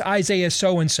reading is Isaiah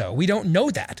so-and-so. We don't know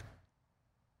that.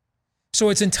 So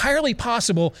it's entirely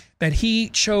possible that he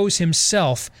chose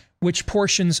himself which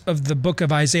portions of the book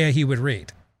of Isaiah he would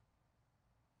read.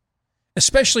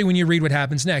 Especially when you read what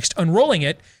happens next. Unrolling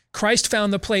it, Christ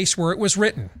found the place where it was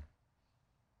written.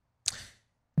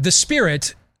 The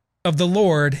Spirit of the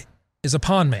Lord is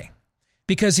upon me,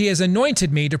 because he has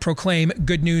anointed me to proclaim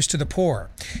good news to the poor.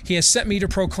 He has sent me to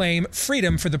proclaim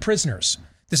freedom for the prisoners.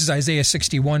 This is Isaiah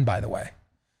 61, by the way.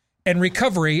 And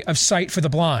recovery of sight for the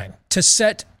blind, to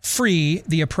set free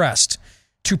the oppressed,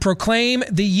 to proclaim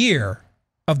the year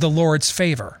of the Lord's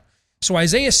favor. So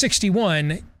Isaiah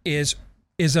 61 is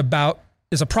a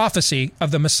prophecy of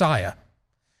the Messiah,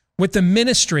 what the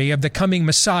ministry of the coming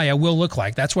Messiah will look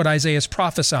like. That's what Isaiah is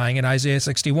prophesying in Isaiah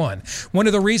 61. One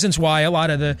of the reasons why a lot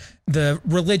of the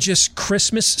religious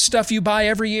Christmas stuff you buy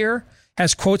every year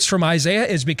has quotes from Isaiah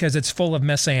is because it's full of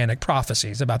messianic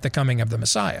prophecies about the coming of the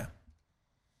Messiah.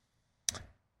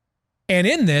 And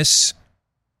in this,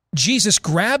 Jesus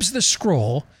grabs the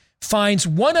scroll, finds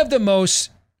one of the most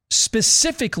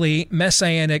specifically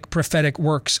messianic prophetic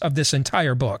works of this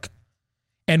entire book,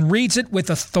 and reads it with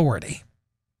authority.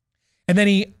 And then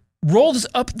he rolls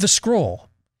up the scroll,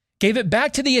 gave it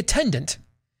back to the attendant,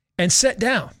 and sat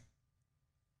down.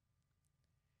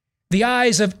 The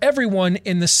eyes of everyone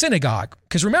in the synagogue,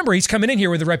 because remember, he's coming in here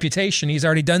with a reputation. He's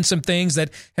already done some things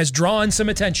that has drawn some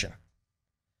attention.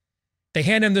 They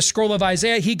hand him the scroll of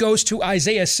Isaiah. He goes to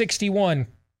Isaiah 61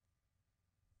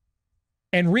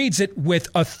 and reads it with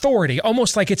authority,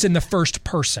 almost like it's in the first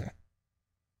person.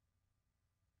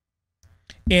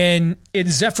 In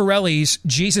Zeffirelli's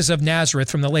Jesus of Nazareth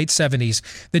from the late 70s,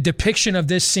 the depiction of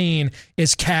this scene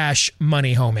is cash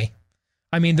money, homie.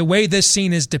 I mean, the way this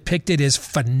scene is depicted is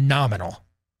phenomenal.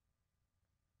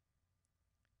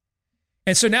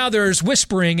 And so now there's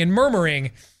whispering and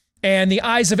murmuring, and the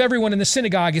eyes of everyone in the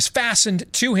synagogue is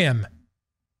fastened to him.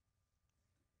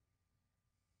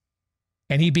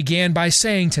 And he began by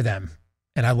saying to them,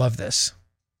 and I love this,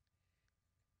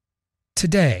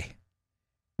 today,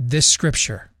 this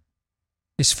scripture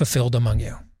is fulfilled among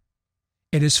you.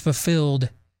 It is fulfilled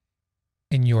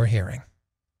in your hearing.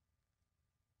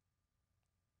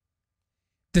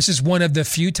 This is one of the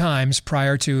few times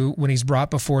prior to when he's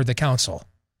brought before the council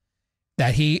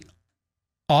that he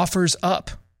offers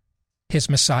up his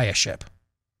messiahship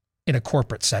in a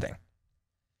corporate setting.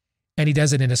 And he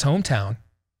does it in his hometown,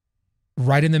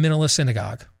 right in the middle of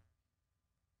synagogue.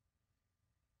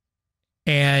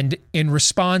 And in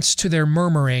response to their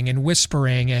murmuring and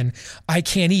whispering and I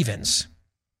can't evens,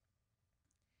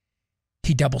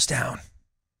 he doubles down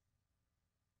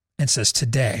and says,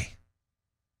 today,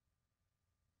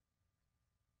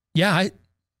 yeah,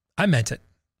 I meant it.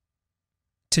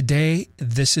 Today,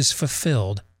 this is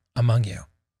fulfilled among you.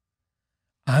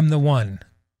 I'm the one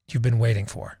you've been waiting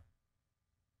for.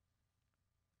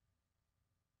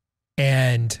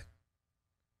 And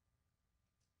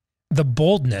the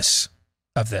boldness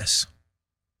of this.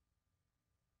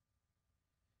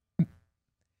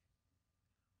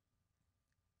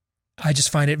 I just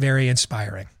find it very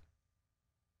inspiring.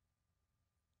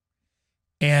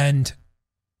 And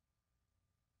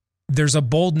there's a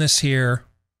boldness here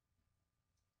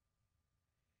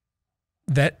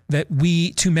that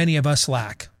too many of us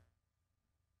lack.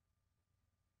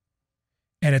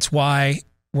 And it's why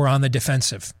we're on the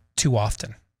defensive too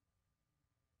often.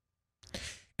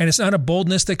 And it's not a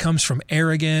boldness that comes from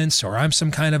arrogance or I'm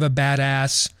some kind of a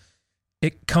badass.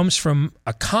 It comes from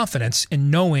a confidence in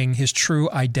knowing his true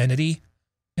identity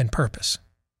and purpose.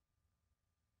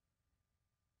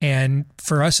 And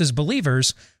for us as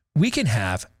believers, we can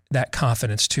have that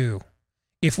confidence too,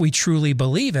 if we truly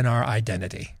believe in our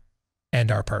identity and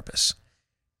our purpose.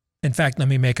 In fact, let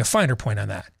me make a finer point on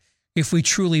that. If we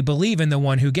truly believe in the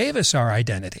one who gave us our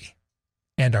identity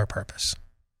and our purpose.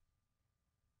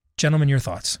 Gentlemen, your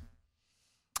thoughts?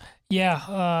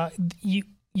 Yeah,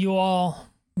 you all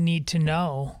need to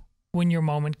know when your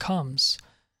moment comes.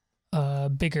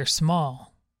 big or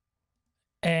small.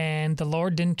 And the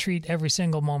Lord didn't treat every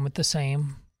single moment the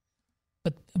same.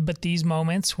 But these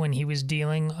moments when he was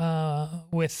dealing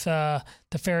with the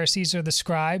Pharisees or the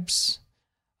scribes,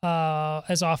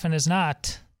 as often as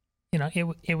not,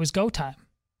 it was go time.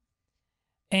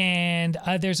 And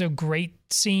there's a great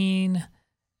scene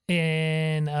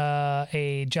in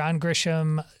a John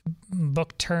Grisham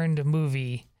book turned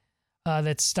movie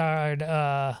that starred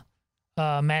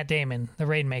Matt Damon, the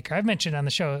Rainmaker. I've mentioned on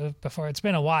the show before. It's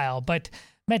been a while, but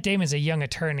Matt Damon's a young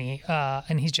attorney,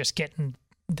 and he's just getting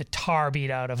the tar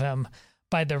beat out of him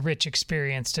by the rich,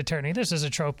 experienced attorney. This is a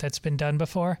trope that's been done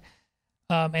before.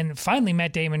 And finally,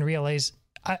 Matt Damon realized,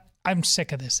 I'm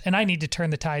sick of this, and I need to turn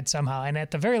the tide somehow. And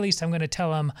at the very least, I'm going to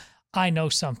tell him I know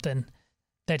something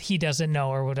that he doesn't know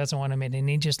or doesn't want to admit. And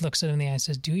he just looks at him in the eye and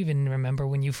says, do you even remember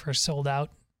when you first sold out?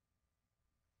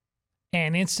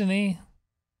 And instantly,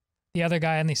 the other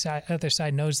guy on the other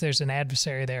side knows there's an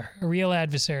adversary there, a real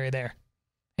adversary there.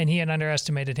 And he had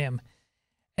underestimated him.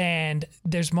 And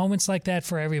there's moments like that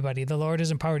for everybody. The Lord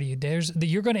has empowered you.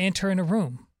 You're going to enter in a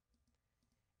room,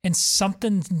 and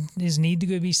something is need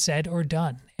to be said or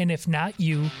done. And if not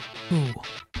you, who?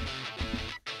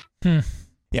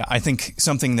 Yeah, I think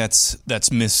something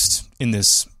that's missed in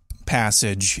this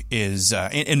passage is,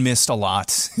 and missed a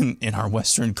lot in our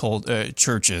Western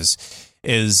churches,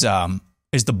 is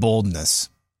the boldness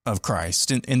of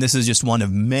Christ. And this is just one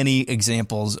of many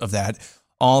examples of that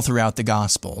all throughout the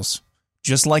Gospels.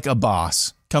 Just like a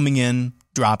boss coming in,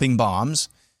 dropping bombs,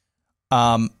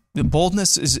 the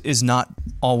boldness is not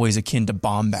always akin to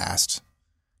bombast.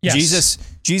 Yes.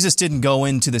 Jesus didn't go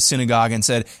into the synagogue and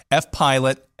said, F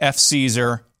Pilate, F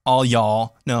Caesar, all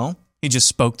y'all. No, he just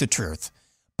spoke the truth.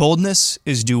 Boldness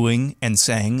is doing and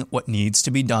saying what needs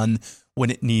to be done when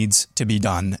it needs to be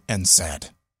done and said.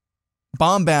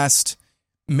 Bombast,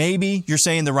 maybe you're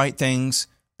saying the right things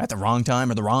at the wrong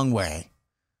time or the wrong way.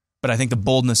 But I think the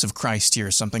boldness of Christ here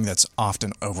is something that's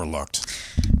often overlooked.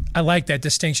 I like that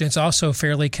distinction. It's also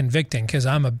fairly convicting because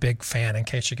I'm a big fan, in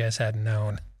case you guys hadn't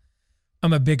known.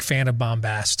 I'm a big fan of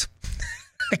bombast.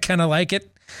 I kind of like it.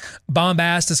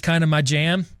 Bombast is kind of my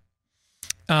jam.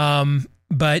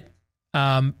 But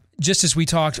just as we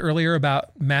talked earlier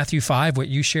about Matthew 5, what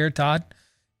you shared, Todd,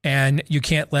 and you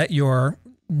can't let your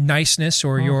niceness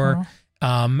or your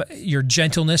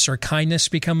gentleness or kindness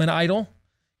become an idol.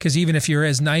 Because even if you're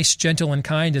as nice, gentle, and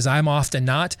kind as I'm often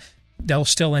not, they'll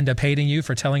still end up hating you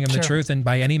for telling them the truth and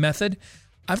by any method.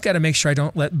 I've got to make sure I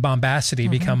don't let bombacity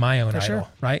become my own idol,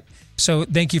 right? So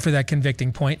thank you for that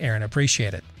convicting point, Aaron.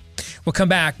 Appreciate it. We'll come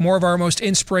back. More of our most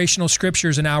inspirational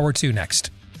scriptures in hour 2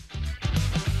 next.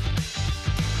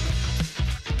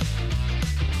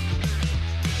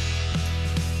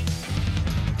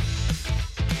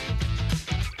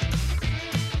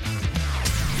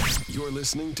 You're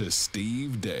listening to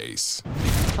Steve Deace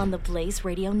on the Blaze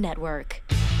Radio Network.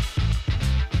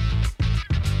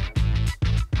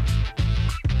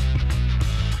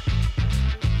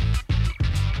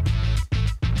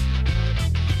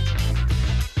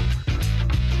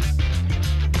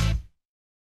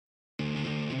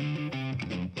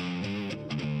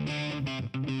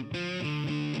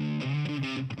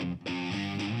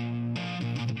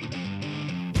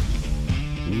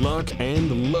 Lock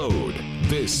and load.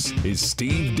 This is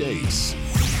Steve Deace.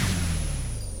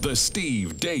 The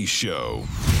Steve Deace Show.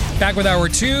 Back with hour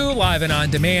 2, live and on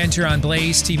demand here on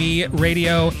Blaze TV,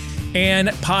 radio, and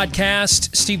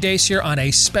podcast. Steve Deace here on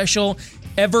a special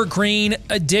Evergreen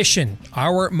edition.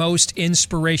 Our most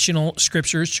inspirational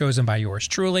scriptures chosen by yours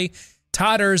truly,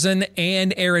 Todd Erzin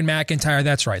and Aaron McIntyre.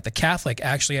 That's right. The Catholic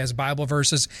actually has Bible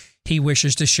verses he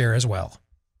wishes to share as well.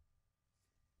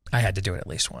 I had to do it at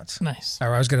least once. Nice.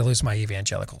 Or I was going to lose my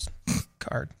evangelicals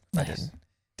card. Nice. I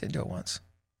didn't do it once.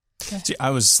 Okay. See,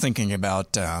 I was thinking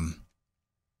about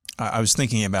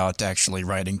actually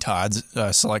writing Todd's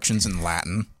selections in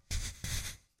Latin.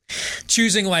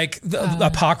 Choosing like the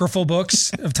apocryphal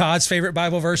books of Todd's favorite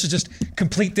Bible verses, just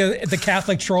complete the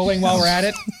Catholic trolling while we're at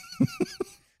it.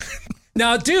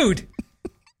 Now, dude,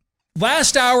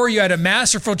 last hour you had a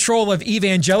masterful troll of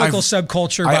evangelical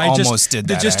subculture by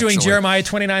just doing Jeremiah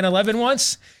 29:11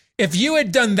 once. If you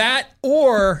had done that,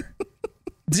 or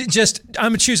just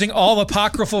I'm choosing all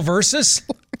apocryphal verses.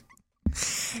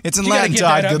 It's in Latin,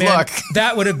 Todd. Good luck.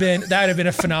 That would have been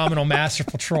a phenomenal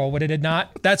masterful troll. Would it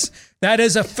not?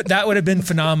 That would have been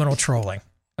phenomenal trolling.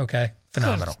 Okay,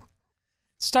 phenomenal.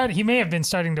 He may have been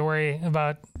starting to worry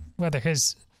about whether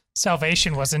his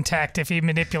salvation was intact if he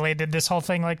manipulated this whole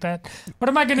thing like that. What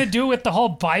am I going to do with the whole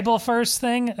Bible first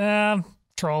thing?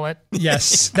 Troll it.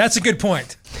 Yes, that's a good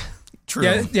point.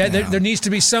 True. Yeah. There needs to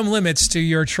be some limits to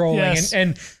your trolling. Yes.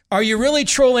 And Are you really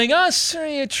trolling us, or are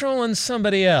you trolling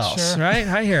somebody else? Sure. Right?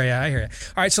 I hear you. All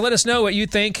right, so let us know what you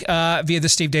think via the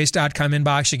stevedeace.com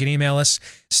inbox. You can email us,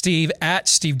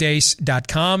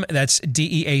 steve@stevedeace.com. That's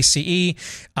DEACE.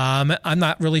 I'm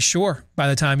not really sure by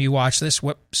the time you watch this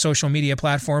what social media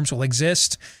platforms will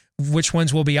exist, which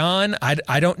ones will be on.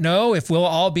 I don't know if we'll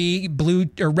all be blue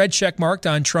or red check marked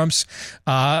on Trump's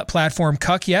platform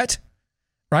Cuck yet.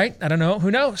 Right? I don't know.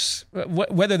 Who knows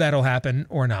whether that'll happen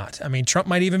or not. I mean, Trump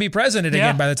might even be president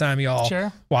again by the time you all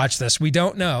watch this. We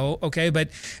don't know. Okay.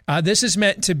 But this is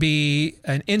meant to be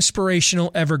an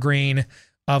inspirational evergreen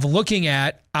of looking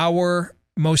at our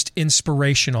most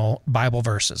inspirational Bible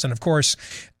verses. And of course,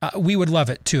 we would love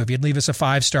it too. If you'd leave us a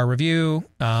 5-star review,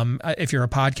 if you're a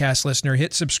podcast listener,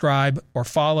 hit subscribe or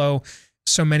follow.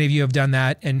 So many of you have done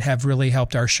that and have really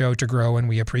helped our show to grow, and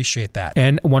we appreciate that.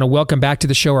 And I want to welcome back to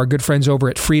the show our good friends over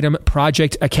at Freedom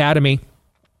Project Academy.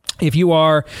 If you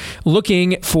are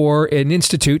looking for an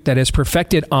institute that has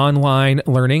perfected online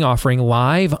learning, offering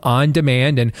live,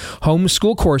 on-demand, and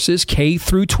homeschool courses K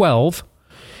through 12,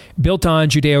 built on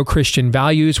Judeo-Christian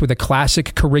values with a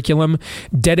classic curriculum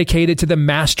dedicated to the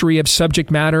mastery of subject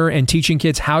matter and teaching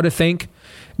kids how to think,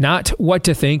 not what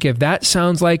to think, if that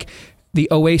sounds like the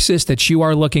oasis that you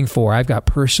are looking for. I've got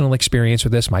personal experience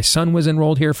with this. My son was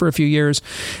enrolled here for a few years.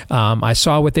 I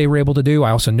saw what they were able to do.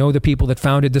 I also know the people that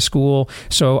founded the school.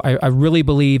 So I really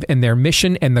believe in their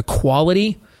mission and the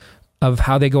quality of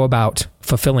how they go about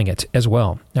fulfilling it as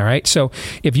well. All right. So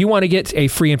if you want to get a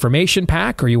free information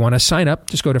pack or you want to sign up,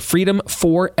 just go to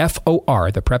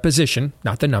freedom4FOR, the preposition,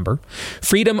 not the number,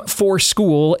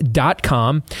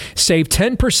 freedom4school.com. Save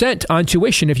 10% on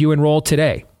tuition if you enroll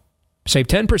today. Save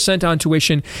 10% on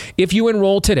tuition if you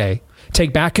enroll today.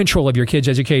 Take back control of your kids'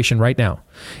 education right now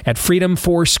at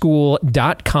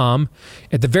freedom4school.com.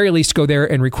 At the very least, go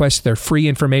there and request their free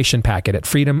information packet at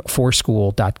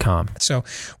freedom4school.com. So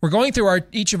we're going through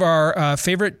each of our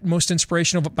favorite, most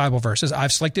inspirational Bible verses.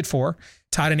 I've selected 4.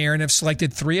 Todd and Aaron have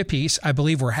selected 3 apiece. I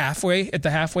believe we're halfway at the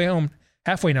halfway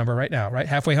number right now, right?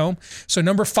 Halfway home. So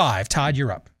number 5, Todd,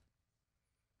 you're up.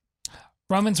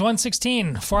 Romans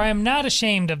 1:16, for I am not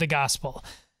ashamed of the gospel,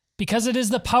 because it is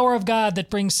the power of God that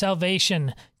brings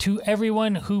salvation to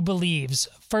everyone who believes,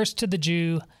 first to the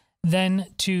Jew, then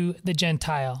to the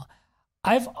Gentile.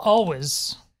 I've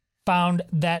always found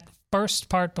that first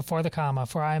part before the comma,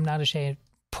 for I am not ashamed,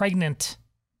 pregnant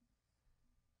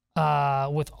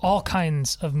with all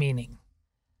kinds of meaning.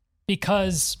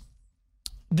 Because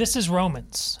this is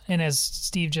Romans, and as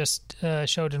Steve just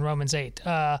showed in Romans 8,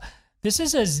 this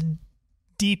is as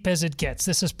deep as it gets.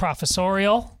 This is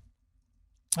professorial.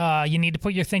 You need to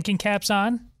put your thinking caps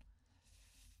on.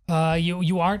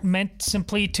 You aren't meant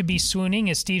simply to be swooning.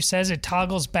 As Steve says, it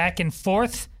toggles back and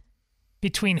forth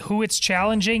between who it's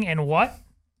challenging and what.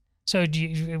 So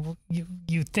you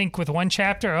think with one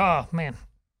chapter, oh man,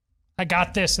 I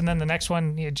got this, and then the next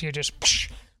one you're just psh,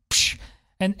 psh.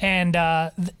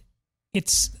 And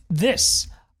it's this.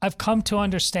 I've come to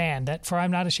understand that for I'm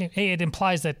not ashamed. Hey, it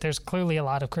implies that there's clearly a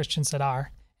lot of Christians that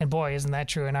are. And boy, isn't that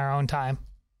true in our own time.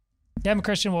 Yeah, I'm a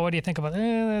Christian. Well, what do you think about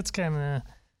that's kind of,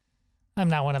 I'm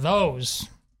not one of those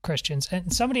Christians.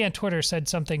 And somebody on Twitter said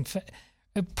something,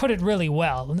 put it really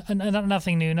well.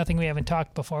 Nothing new, nothing we haven't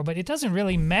talked before, but it doesn't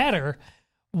really matter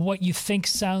what you think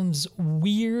sounds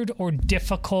weird or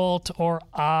difficult or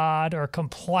odd or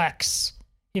complex.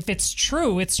 If it's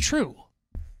true, it's true.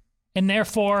 And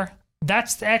therefore,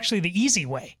 that's actually the easy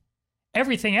way.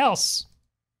 Everything else,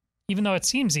 even though it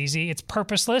seems easy, it's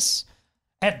purposeless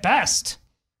at best.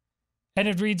 And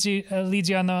it leads you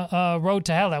on the road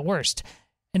to hell at worst.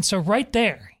 And so right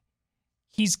there,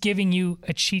 he's giving you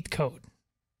a cheat code.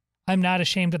 I'm not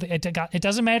ashamed of it. It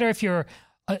doesn't matter if you're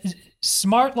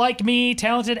smart like me,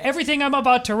 talented, everything I'm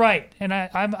about to write. And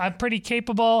I'm pretty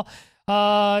capable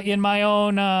in my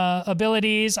own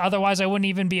abilities. Otherwise, I wouldn't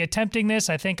even be attempting this.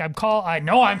 I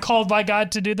know I'm called by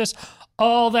God to do this.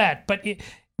 All that. But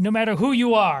no matter who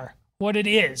you are, what it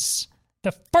is,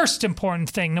 the first important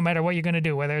thing, no matter what you're going to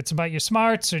do, whether it's about your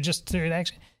smarts or just through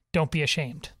action, don't be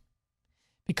ashamed.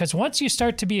 Because once you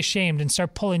start to be ashamed and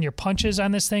start pulling your punches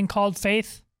on this thing called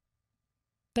faith,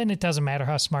 then it doesn't matter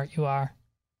how smart you are.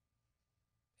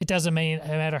 It doesn't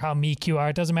matter how meek you are.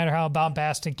 It doesn't matter how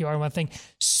bombastic you are. One thing,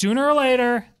 sooner or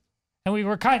later, and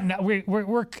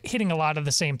we're hitting a lot of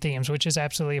the same themes, which is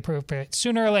absolutely appropriate.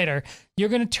 Sooner or later, you're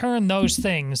going to turn those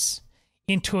things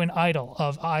into an idol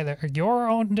of either your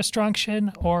own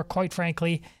destruction or, quite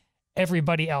frankly,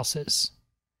 everybody else's.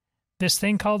 This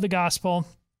thing called the gospel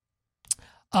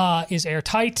is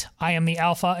airtight. I am the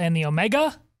Alpha and the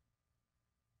Omega.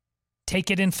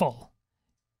 Take it in full.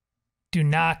 Do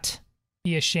not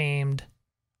be ashamed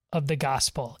of the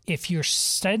gospel, if you're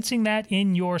sensing that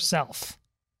in yourself,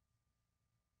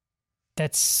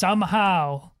 that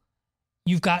somehow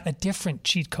you've got a different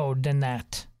cheat code than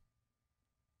that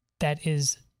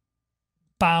is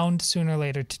bound sooner or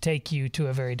later to take you to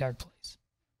a very dark place.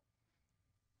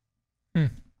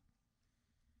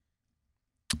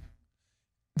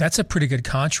 That's a pretty good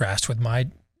contrast with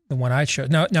the one I chose.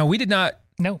 Now we did not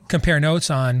compare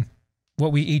notes on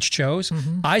what we each chose.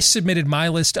 Mm-hmm. I submitted my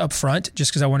list up front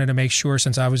just because I wanted to make sure,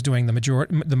 since I was doing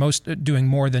doing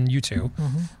more than you two,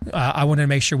 I wanted to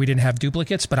make sure we didn't have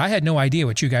duplicates. But I had no idea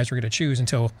what you guys were going to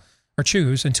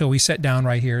choose until we sat down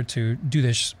right here to do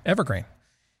this evergreen,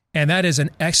 and that is an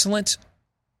excellent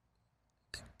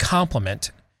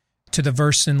compliment to the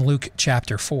verse in Luke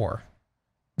chapter 4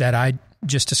 that I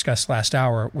just discussed last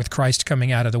hour, with Christ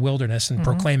coming out of the wilderness and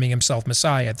proclaiming himself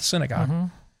Messiah at the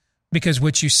synagogue. Because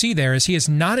what you see there is he is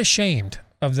not ashamed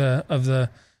of the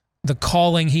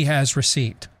calling he has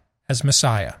received as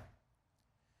Messiah.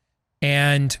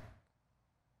 And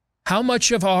how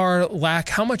much of our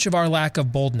lack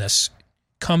of boldness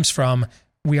comes from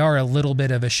we are a little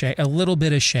bit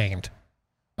ashamed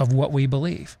of what we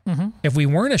believe. If we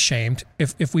weren't ashamed,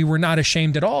 if we were not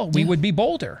ashamed at all, we would be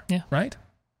bolder, right?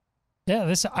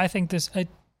 Yeah,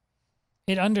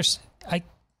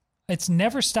 it's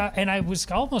never stopped, and I was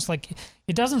almost like,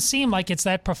 it doesn't seem like it's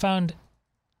that profound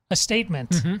a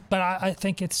statement, but I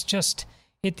think it's just,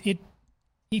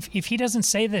 if he doesn't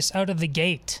say this out of the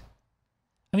gate,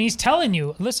 I mean, he's telling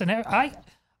you, listen,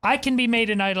 I can be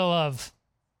made an idol of,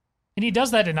 and he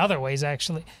does that in other ways,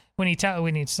 actually, when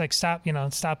he's like, stop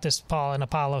this Paul and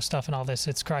Apollo stuff and all this,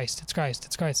 it's Christ.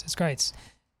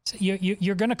 So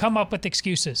you're going to come up with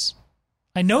excuses.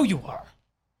 I know you are,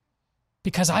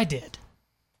 because I did.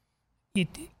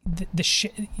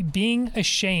 Being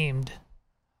ashamed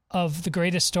of the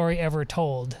greatest story ever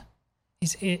told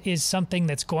is something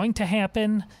that's going to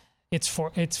happen. It's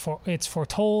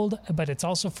foretold, but it's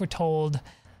also foretold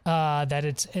that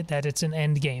it's an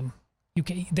end game.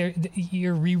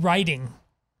 You're rewriting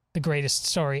the greatest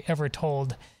story ever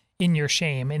told in your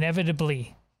shame.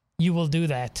 Inevitably, you will do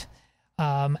that,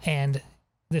 and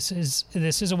this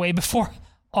is a way before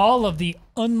all of the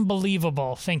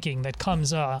unbelievable thinking that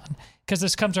comes on, because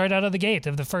this comes right out of the gate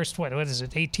of the first, what is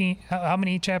it, 18? How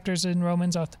many chapters in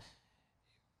Romans?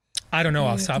 I don't know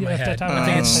off the top of my head. I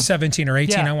think it's 17 or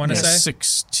 18, I want to say.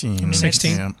 16.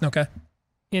 16? Yeah. Okay.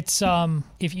 It's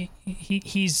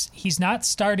he's not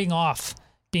starting off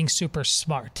being super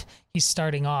smart. He's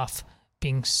starting off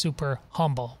being super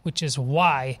humble, which is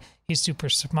why his super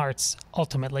smarts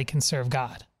ultimately can serve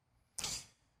God.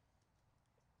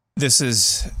 This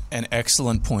is an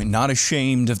excellent point. Not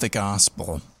ashamed of the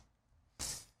gospel.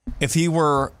 If he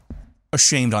were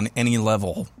ashamed on any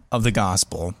level of the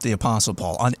gospel, the Apostle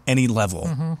Paul, on any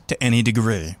level, to any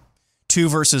degree, 2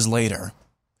 verses later,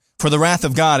 for the wrath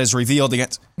of God is revealed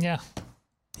against... Yeah.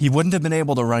 He wouldn't have been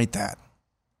able to write that.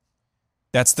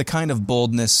 That's the kind of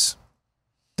boldness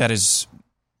that is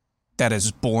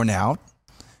born out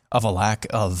of a lack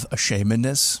of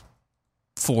ashamedness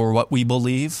for what we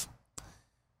believe.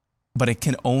 But it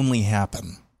can only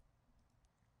happen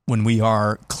when we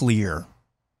are clear,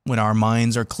 when our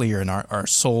minds are clear and our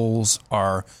souls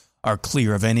are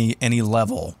clear of any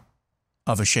level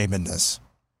of ashamedness.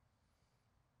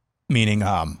 Meaning,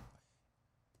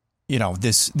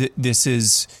 this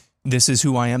is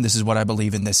who I am, this is what I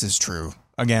believe, and this is true.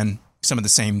 Again, some of the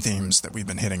same themes that we've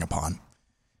been hitting upon.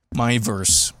 My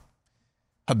verse,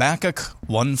 Habakkuk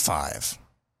 1:5.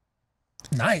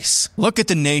 Nice. Look at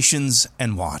the nations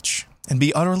and watch, and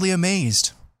be utterly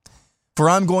amazed. For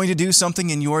I'm going to do something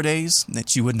in your days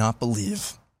that you would not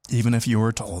believe, even if you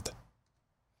were told.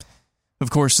 Of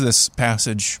course, this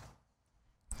passage,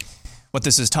 what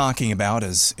this is talking about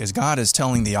is God is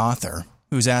telling the author,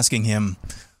 who's asking him,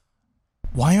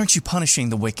 why aren't you punishing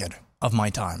the wicked of my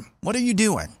time? What are you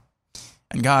doing?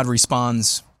 And God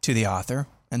responds to the author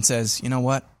and says, you know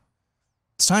what?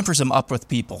 It's time for some uplift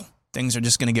people. Things are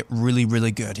just going to get really,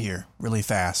 really good here, really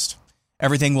fast.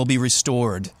 Everything will be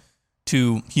restored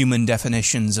to human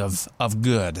definitions of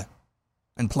good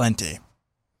and plenty.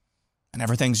 And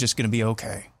everything's just going to be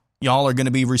okay. Y'all are going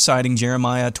to be reciting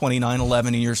Jeremiah 29:11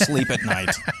 in your sleep at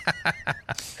night.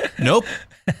 Nope.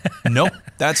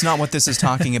 That's not what this is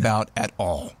talking about at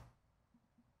all.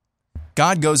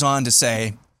 God goes on to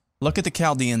say, look at the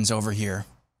Chaldeans over here.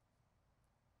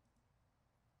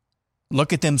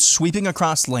 Look at them sweeping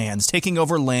across lands, taking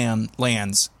over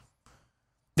lands.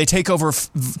 They take over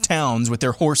towns with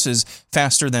their horses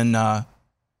faster than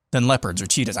leopards or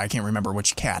cheetahs. I can't remember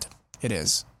which cat it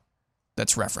is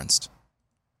that's referenced.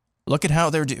 Look at how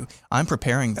they're I'm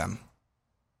preparing them.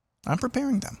 I'm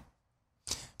preparing them.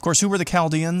 Of course, who were the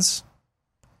Chaldeans?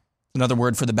 Another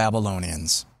word for the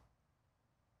Babylonians.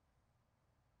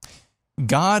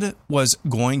 God was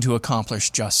going to accomplish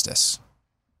justice.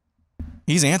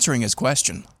 He's answering his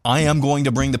question. I am going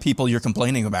to bring the people you're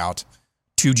complaining about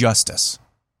to justice.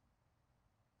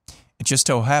 It just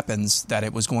so happens that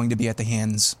it was going to be at the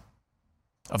hands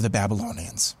of the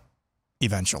Babylonians,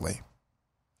 eventually.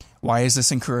 Why is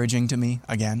this encouraging to me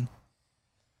again?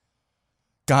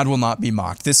 God will not be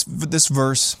mocked. This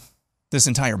verse, this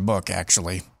entire book,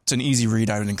 actually, it's an easy read.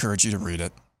 I would encourage you to read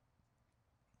it.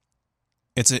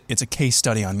 It's a case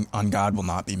study on God will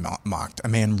not be mocked. A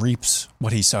man reaps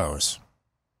what he sows.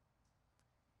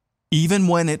 Even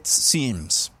when it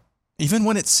seems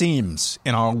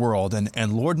in our world,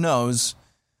 and Lord knows,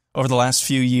 over the last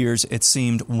few years, it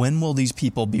seemed, when will these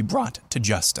people be brought to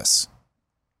justice?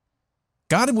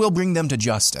 God will bring them to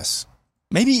justice,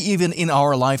 maybe even in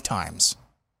our lifetimes.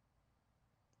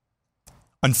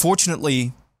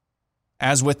 Unfortunately,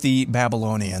 as with the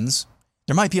Babylonians,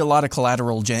 there might be a lot of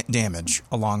collateral damage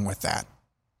along with that.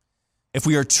 If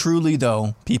we are truly,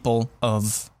 though, people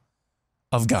of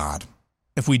God,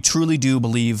 if we truly do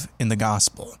believe in the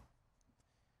gospel,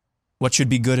 what should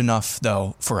be good enough,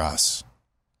 though, for us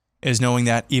is knowing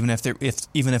that even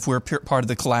if we're part of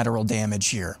the collateral damage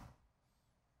here,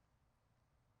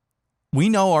 we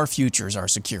know our futures are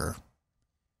secure.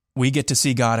 We get to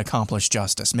see God accomplish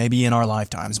justice, maybe in our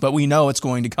lifetimes, but we know it's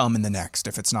going to come in the next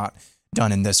if it's not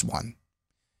done in this one.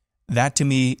 That to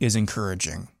me is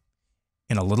encouraging,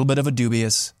 in a little bit of a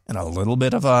dubious and a little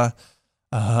bit of a,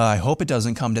 I hope it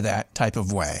doesn't come to that type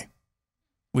of way.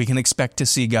 We can expect to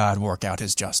see God work out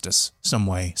his justice some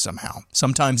way, somehow,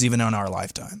 sometimes even in our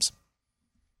lifetimes.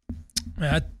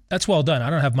 That's well done. I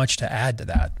don't have much to add to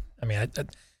that. I mean,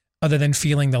 other than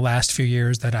feeling the last few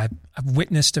years that I've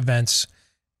witnessed events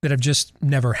that have just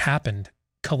never happened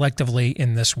collectively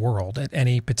in this world at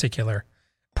any particular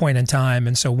point in time.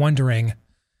 And so wondering,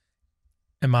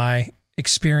 am I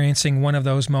experiencing one of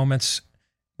those moments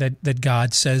that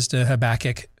God says to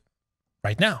Habakkuk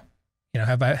right now? You know,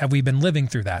 have we been living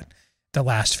through that the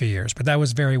last few years? But that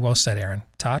was very well said, Aaron.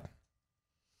 Todd?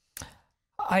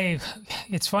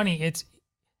 It's funny.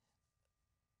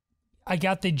 I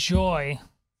got the joy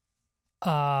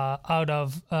out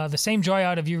of the same joy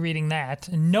out of you reading that,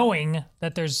 knowing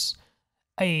that there's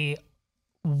a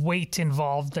weight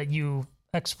involved that you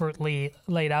expertly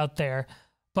laid out there.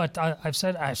 But I've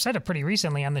said it pretty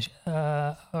recently on the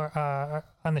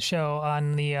show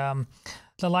on the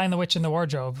Lion, the Witch, and the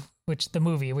Wardrobe, the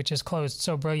movie, which is closed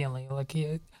so brilliantly. Like,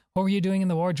 what were you doing in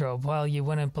the wardrobe? Well, you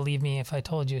wouldn't believe me if I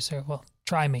told you, sir. Well,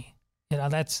 try me. You know,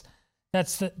 that's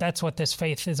what this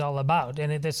faith is all about,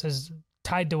 and this is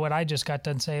tied to what I just got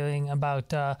done saying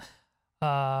about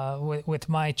with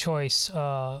my choice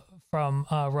from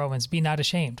Romans. Be not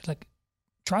ashamed. Like,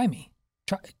 try me.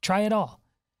 Try it all.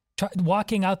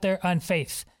 Walking out there on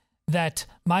faith that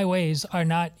my ways are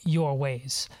not your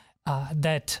ways.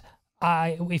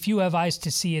 If you have eyes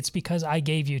to see, it's because I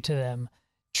gave you to them.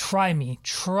 Try me.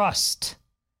 Trust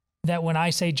that when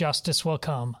I say justice will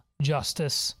come,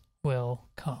 justice will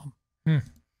come. All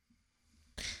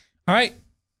right.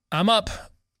 I'm up.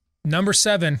 Number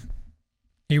 7.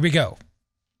 Here we go.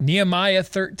 Nehemiah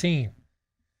 13.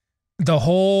 The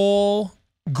whole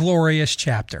glorious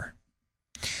chapter.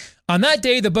 On that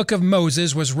day, the book of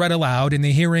Moses was read aloud in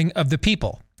the hearing of the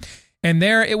people. And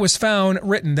there it was found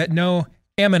written that no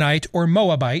Ammonite or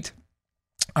Moabite.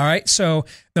 All right. So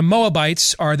the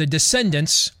Moabites are the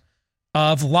descendants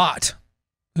of Lot,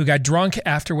 who got drunk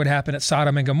after what happened at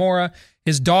Sodom and Gomorrah.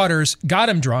 His daughters got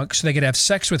him drunk so they could have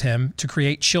sex with him to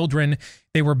create children.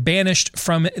 They were banished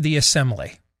from the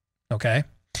assembly. Okay?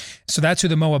 So that's who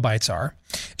the Moabites are.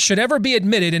 Should ever be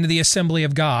admitted into the assembly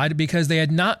of God because they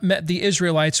had not met the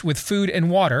Israelites with food and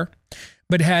water,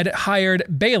 but had hired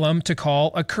Balaam to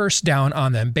call a curse down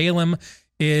on them. Balaam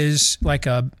is like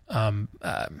not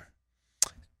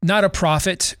a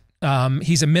prophet.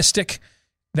 He's a mystic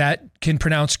that can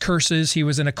pronounce curses. He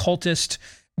was an occultist.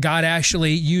 God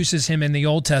actually uses him in the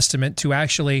Old Testament to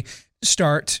actually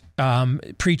start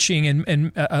preaching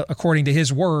and according to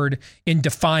his word in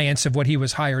defiance of what he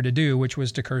was hired to do, which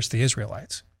was to curse the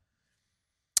Israelites.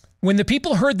 When the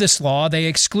people heard this law, they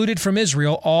excluded from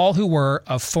Israel all who were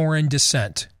of foreign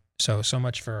descent. So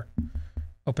much for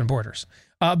open borders.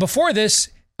 Before this,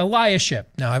 Eliashib.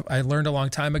 Now, I learned a long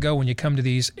time ago when you come to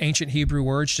these ancient Hebrew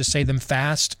words, to say them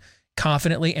fast,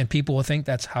 confidently, and people will think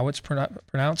that's how it's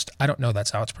pronounced. I don't know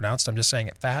that's how it's pronounced. I'm just saying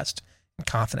it fast and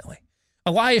confidently.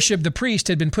 Eliashib, the priest,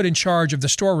 had been put in charge of the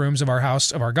storerooms of our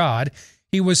house of our God.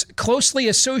 He was closely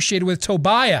associated with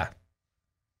Tobiah,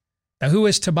 Now, who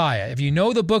is Tobiah? If you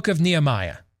know the book of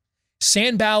Nehemiah,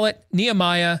 Sanballat,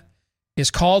 Nehemiah is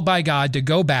called by God to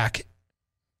go back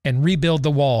and rebuild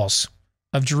the walls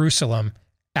of Jerusalem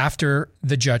after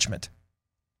the judgment.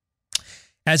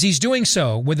 As he's doing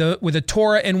so, with a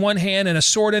Torah in one hand and a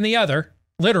sword in the other,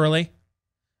 literally,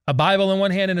 a Bible in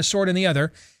one hand and a sword in the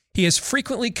other, he is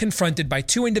frequently confronted by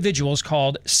two individuals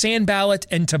called Sanballat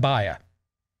and Tobiah.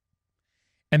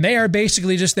 And they are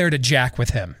basically just there to jack with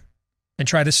him and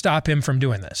try to stop him from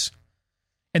doing this.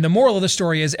 And the moral of the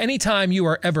story is, anytime you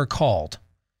are ever called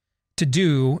to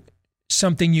do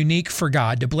something unique for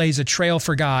God, to blaze a trail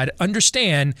for God,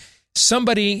 understand some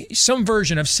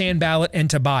version of Sanballat and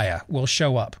Tobiah will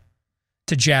show up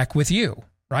to jack with you,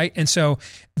 right? And so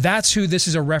that's who this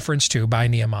is a reference to by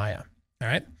Nehemiah, all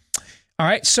right? All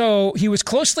right, so he was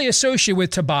closely associated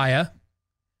with Tobiah,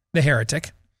 the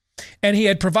heretic, and he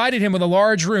had provided him with a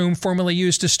large room formerly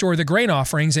used to store the grain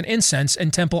offerings and incense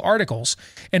and temple articles,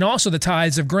 and also the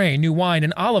tithes of grain, new wine,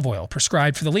 and olive oil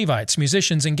prescribed for the Levites,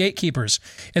 musicians, and gatekeepers,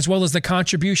 as well as the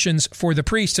contributions for the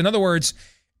priests. In other words,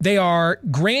 they are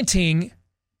granting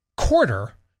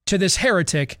quarter to this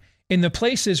heretic in the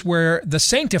places where the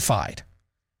sanctified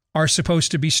are supposed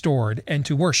to be stored and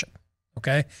to worship,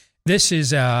 okay? This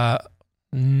is, hell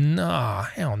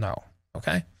no,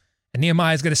 okay? And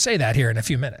Nehemiah is going to say that here in a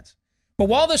few minutes. But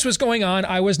while this was going on,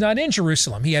 I was not in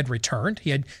Jerusalem. He had returned.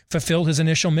 He had fulfilled his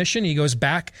initial mission. He goes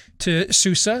back to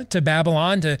Susa, to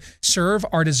Babylon, to serve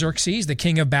Artaxerxes, the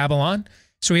king of Babylon.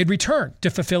 So he had returned to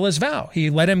fulfill his vow. He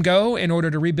let him go in order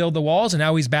to rebuild the walls, and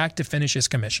now he's back to finish his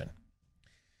commission.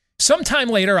 Sometime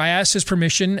later, I asked his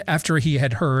permission after he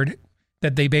had heard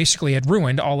that they basically had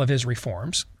ruined all of his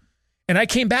reforms. And I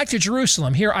came back to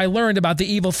Jerusalem. Here I learned about the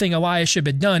evil thing Eliashib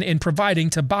had done in providing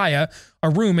Tobiah a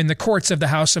room in the courts of the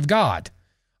house of God.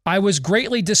 I was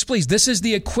greatly displeased. This is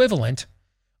the equivalent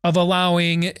of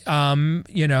allowing, some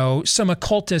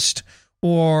occultist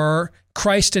or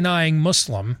Christ-denying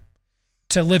Muslim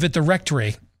to live at the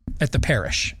rectory at the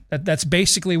parish. That's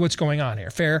basically what's going on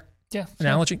here. Fair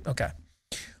analogy? Okay.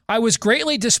 I was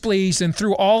greatly displeased and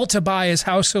threw all Tobiah's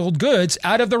household goods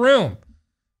out of the room.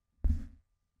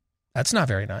 That's not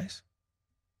very nice.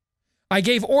 I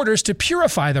gave orders to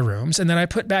purify the rooms, and then I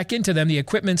put back into them the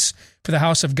equipments for the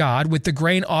house of God with the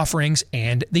grain offerings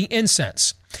and the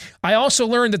incense. I also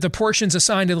learned that the portions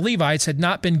assigned to the Levites had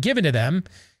not been given to them,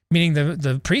 meaning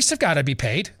the priests have got to be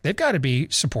paid. They've got to be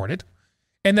supported.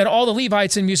 And that all the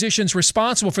Levites and musicians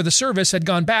responsible for the service had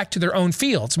gone back to their own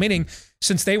fields, meaning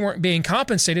since they weren't being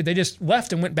compensated, they just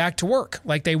left and went back to work,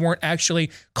 like they weren't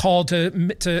actually called to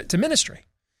ministry.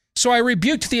 So I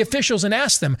rebuked the officials and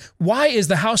asked them, why is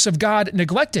the house of God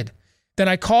neglected? Then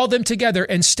I called them together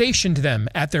and stationed them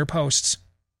at their posts.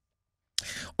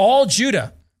 All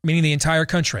Judah, meaning the entire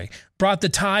country, brought the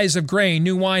tithes of grain,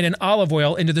 new wine, and olive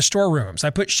oil into the storerooms. I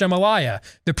put Shemaliah,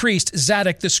 the priest,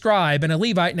 Zadok the scribe, and a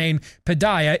Levite named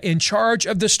Pedaiah in charge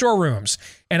of the storerooms.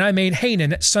 And I made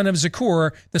Hanan, son of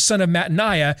Zakur, the son of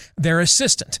Mattaniah, their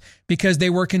assistant, because they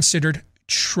were considered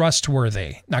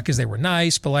trustworthy. Not because they were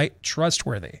nice, polite,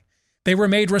 trustworthy. They were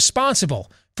made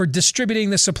responsible for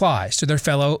distributing the supplies to their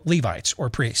fellow Levites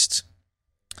or priests.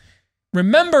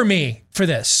 Remember me for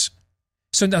this.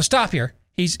 So now stop here.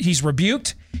 He's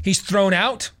rebuked. He's thrown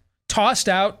out, tossed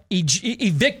out,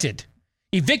 evicted.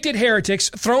 Evicted heretics,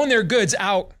 thrown their goods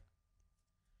out.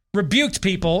 Rebuked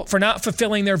people for not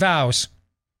fulfilling their vows.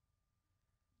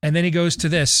 And then he goes to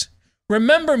this.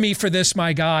 Remember me for this,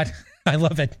 my God. I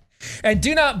love it. And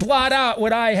do not blot out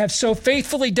what I have so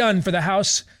faithfully done for the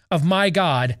house of my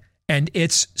God and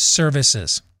its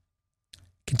services.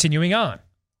 Continuing on.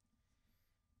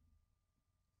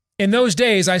 In those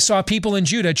days, I saw people in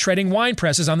Judah treading wine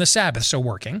presses on the Sabbath, so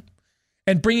working,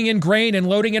 and bringing in grain and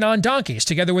loading it on donkeys,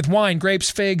 together with wine, grapes,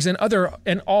 figs, and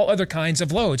all other kinds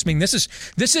of loads. I mean,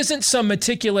 this isn't some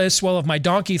meticulous, well, if my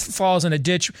donkey falls in a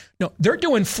ditch. No, they're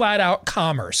doing flat out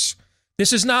commerce.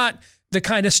 This is not the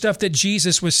kind of stuff that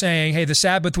Jesus was saying, hey, the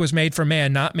Sabbath was made for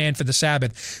man, not man for the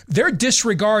Sabbath. They're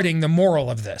disregarding the moral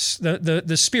of this,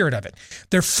 the spirit of it.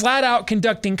 They're flat out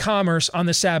conducting commerce on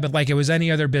the Sabbath like it was any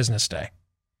other business day.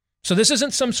 So this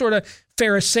isn't some sort of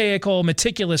pharisaical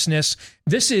meticulousness.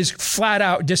 This is flat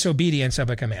out disobedience of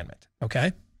a commandment,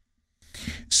 okay?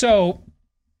 So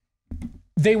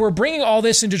they were bringing all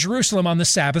this into Jerusalem on the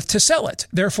Sabbath to sell it.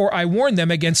 Therefore, I warned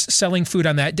them against selling food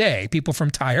on that day. People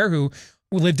from Tyre who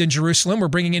lived in Jerusalem were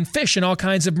bringing in fish and all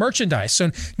kinds of merchandise.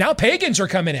 So now pagans are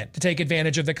coming in to take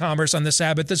advantage of the commerce on the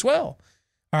Sabbath as well.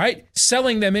 All right,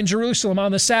 selling them in Jerusalem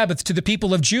on the Sabbath to the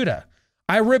people of Judah.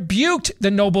 I rebuked the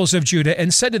nobles of Judah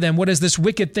and said to them, what is this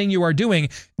wicked thing you are doing,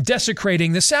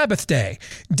 desecrating the Sabbath day?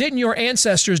 Didn't your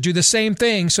ancestors do the same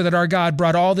thing so that our God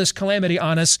brought all this calamity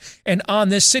on us and on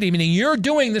this city? Meaning you're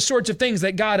doing the sorts of things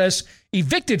that got us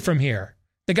evicted from here,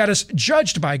 that got us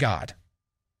judged by God.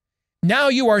 Now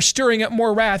you are stirring up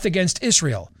more wrath against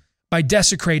Israel by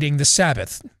desecrating the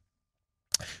Sabbath.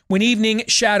 When evening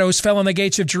shadows fell on the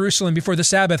gates of Jerusalem before the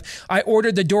Sabbath, I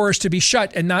ordered the doors to be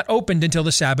shut and not opened until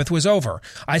the Sabbath was over.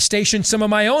 I stationed some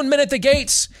of my own men at the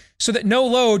gates so that no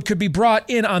load could be brought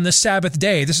in on the Sabbath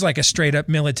day. This is like a straight up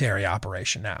military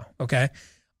operation now, okay?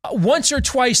 Once or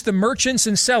twice, the merchants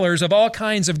and sellers of all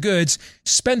kinds of goods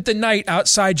spent the night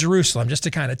outside Jerusalem just to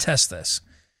kind of test this.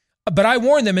 But I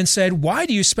warned them and said, why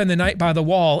do you spend the night by the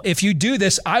wall? If you do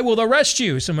this, I will arrest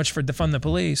you. So much for defund the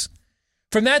police.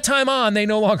 From that time on, they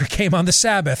no longer came on the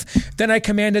Sabbath. Then I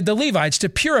commanded the Levites to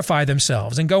purify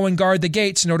themselves and go and guard the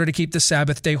gates in order to keep the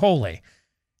Sabbath day holy.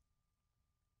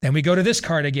 Then we go to this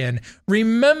card again.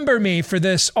 Remember me for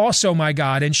this also, my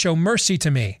God, and show mercy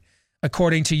to me,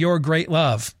 according to your great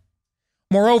love.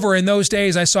 Moreover, in those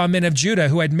days I saw men of Judah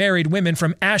who had married women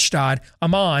from Ashdod,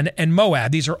 Ammon, and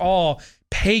Moab. These are all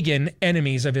pagan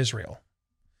enemies of Israel.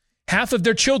 Half of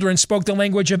their children spoke the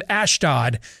language of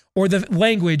Ashdod, or the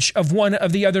language of one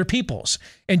of the other peoples,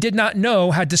 and did not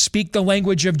know how to speak the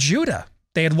language of Judah.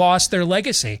 They had lost their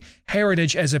legacy,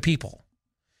 heritage as a people.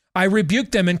 I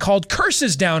rebuked them and called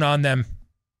curses down on them.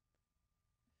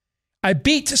 I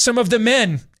beat some of the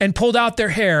men and pulled out their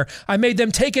hair. I made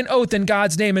them take an oath in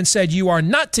God's name and said, you are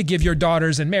not to give your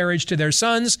daughters in marriage to their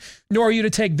sons, nor are you to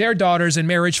take their daughters in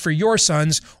marriage for your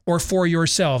sons or for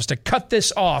yourselves. To cut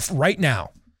this off right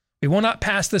now. We will not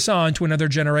pass this on to another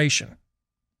generation.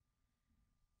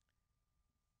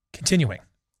 Continuing.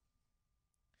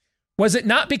 Was it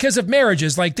not because of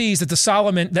marriages like these that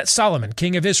Solomon,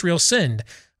 king of Israel, sinned?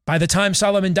 By the time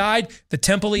Solomon died, the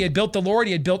temple he had built the Lord,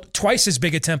 he had built twice as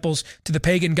big a temples to the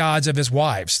pagan gods of his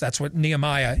wives. That's what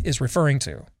Nehemiah is referring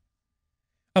to.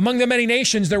 Among the many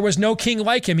nations, there was no king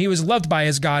like him. He was loved by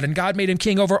his God, and God made him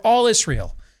king over all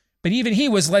Israel. But even he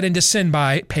was led into sin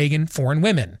by pagan foreign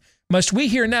women. Must we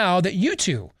hear now that you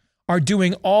too are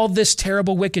doing all this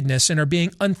terrible wickedness and are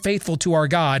being unfaithful to our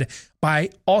God by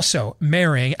also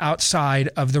marrying outside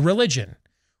of the religion?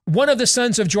 One of the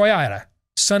sons of Joiada,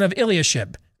 son of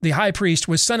Eliashib, the high priest,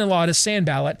 was son-in-law to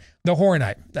Sanballat the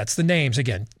Horonite. That's the names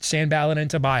again, Sanballat and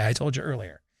Tobiah, I told you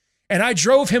earlier. And I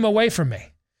drove him away from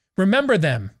me. Remember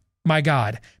them, my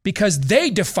God, because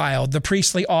they defiled the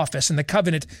priestly office and the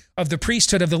covenant of the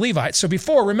priesthood of the Levites. So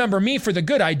before, remember me for the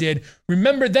good I did,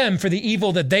 remember them for the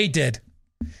evil that they did.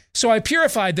 So I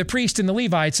purified the priest and the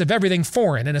Levites of everything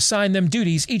foreign and assigned them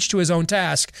duties, each to his own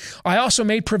task. I also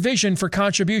made provision for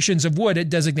contributions of wood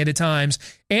at designated times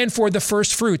and for the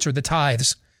first fruits or the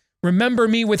tithes. Remember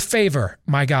me with favor,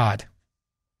 my God.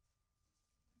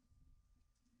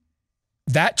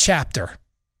 That chapter,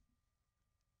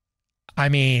 I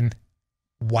mean,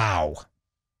 wow.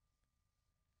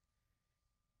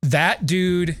 That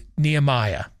dude,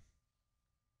 Nehemiah.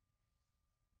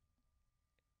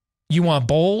 You want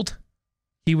bold?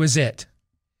 He was it.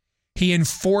 He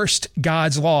enforced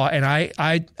God's law, and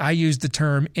I use the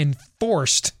term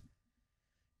enforced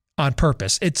on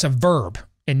purpose. It's a verb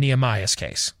in Nehemiah's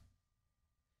case.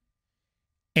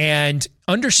 And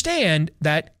understand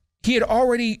that he had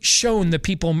already shown them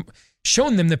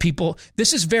the people.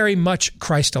 This is very much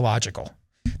Christological.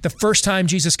 The first time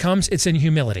Jesus comes, it's in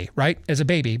humility, right? As a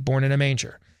baby born in a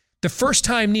manger. The first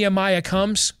time Nehemiah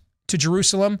comes to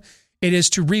Jerusalem, it is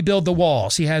to rebuild the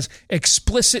walls. He has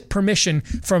explicit permission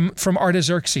from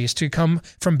Artaxerxes to come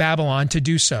from Babylon to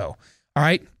do so. All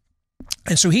right?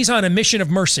 And so he's on a mission of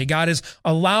mercy. God is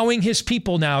allowing his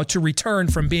people now to return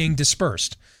from being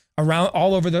dispersed around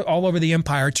all over the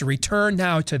empire, to return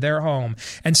now to their home,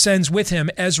 and sends with him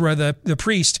Ezra the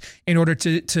priest in order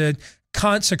to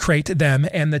consecrate them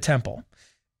and the temple.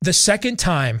 The second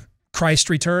time Christ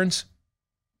returns,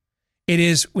 it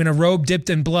is when a robe dipped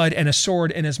in blood and a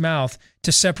sword in his mouth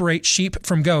to separate sheep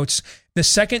from goats. The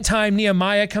second time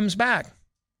Nehemiah comes back,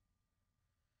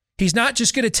 he's not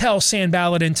just going to tell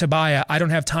Sanballat and Tobiah, I don't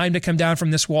have time to come down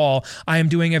from this wall. I am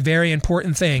doing a very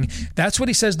important thing. That's what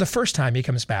he says the first time he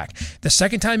comes back. The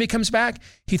second time he comes back,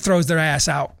 he throws their ass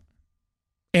out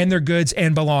and their goods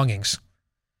and belongings.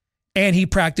 And he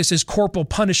practices corporal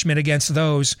punishment against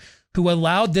those who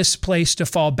allowed this place to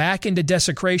fall back into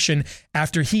desecration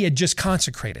after he had just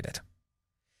consecrated it.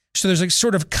 So there's a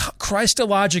sort of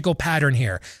Christological pattern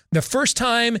here. The first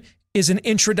time is an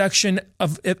introduction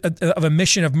of a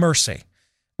mission of mercy.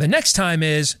 The next time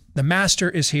is the master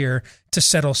is here to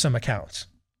settle some accounts.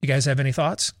 You guys have any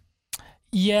thoughts?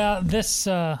 Yeah, this,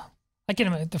 I can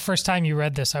imagine the first time you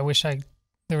read this, I wish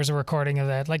there was a recording of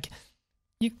that. Like,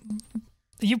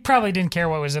 you probably didn't care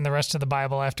what was in the rest of the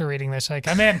Bible after reading this. Like,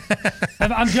 I'm in.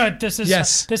 I'm good. This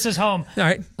is home. All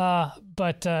right.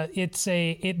 But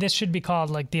this should be called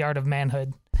like the art of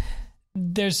manhood.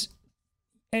 There's,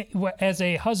 as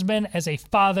a husband, as a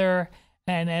father,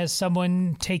 and as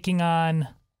someone taking on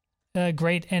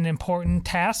great and important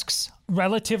tasks,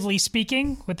 relatively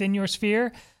speaking, within your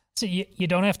sphere. So you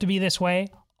don't have to be this way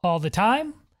all the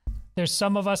time. There's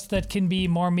some of us that can be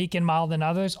more meek and mild than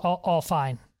others, all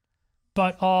fine.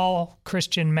 But all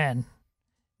Christian men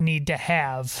need to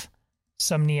have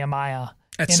some Nehemiah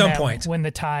at some point when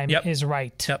the time is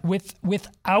right. Yep.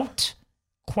 Without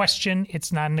question,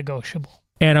 it's non-negotiable.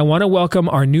 And I want to welcome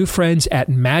our new friends at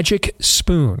Magic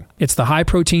Spoon. It's the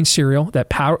high-protein cereal that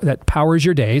powers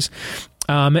your days.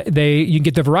 You can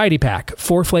get the variety pack,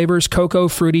 4 flavors, cocoa,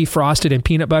 fruity, frosted, and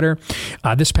peanut butter.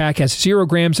 This pack has 0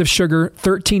 grams of sugar,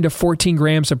 13 to 14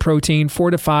 grams of protein,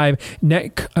 4 to 5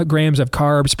 net grams of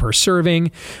carbs per serving,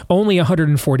 only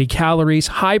 140 calories,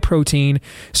 high protein,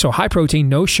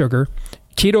 no sugar.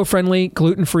 Keto-friendly,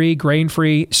 gluten-free,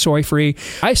 grain-free, soy-free.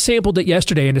 I sampled it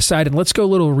yesterday and decided, let's go a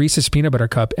little Reese's peanut butter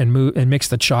cup and mix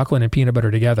the chocolate and peanut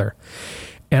butter together.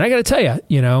 And I got to tell you,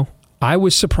 I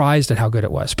was surprised at how good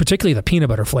it was, particularly the peanut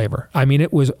butter flavor. I mean,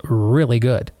 it was really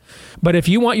good. But if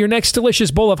you want your next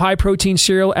delicious bowl of high-protein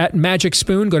cereal at Magic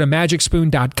Spoon, go to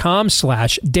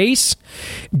magicspoon.com/DACE,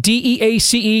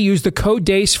 DEACE. Use the code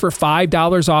DACE for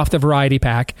 $5 off the variety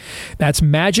pack. That's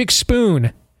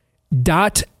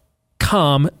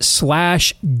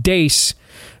magicspoon.com/DACE.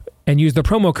 And use the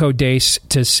promo code DACE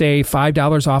to save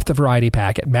 $5 off the variety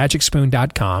pack at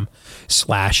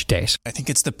magicspoon.com/DACE. I think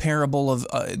it's the parable of,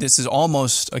 this is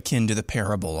almost akin to the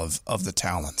parable of the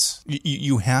talents.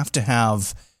 You have to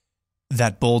have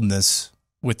that boldness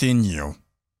within you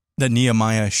that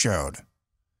Nehemiah showed.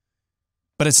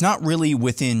 But it's not really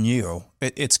within you.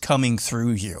 It's coming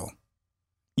through you.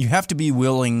 You have to be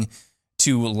willing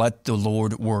to let the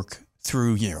Lord work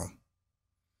through you.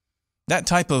 That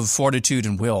type of fortitude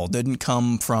and will didn't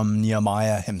come from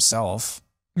Nehemiah himself.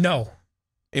 No.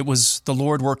 It was the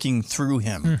Lord working through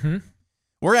him. Mm-hmm.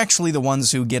 We're actually the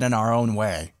ones who get in our own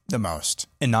way the most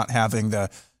in not having the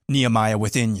Nehemiah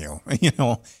within you,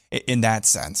 in that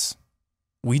sense.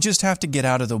 We just have to get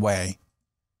out of the way.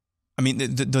 I mean,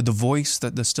 the voice,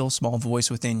 the still small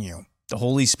voice within you, the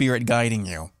Holy Spirit guiding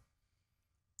you,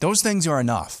 those things are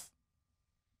enough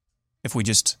if we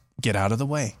just get out of the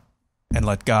way and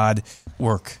let God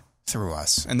work through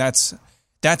us. And that's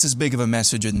as big of a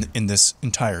message in this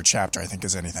entire chapter, I think,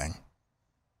 as anything.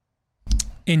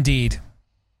 Indeed.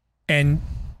 And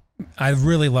I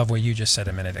really love what you just said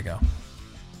a minute ago.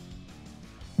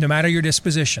 No matter your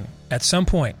disposition, at some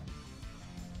point,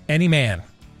 any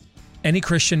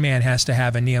Christian man has to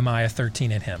have a Nehemiah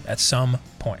 13 in him at some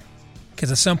point.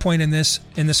 Because at some point in this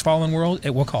fallen world,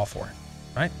 it will call for it,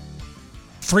 right?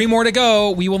 3 more to go.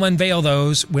 We will unveil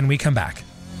those when we come back.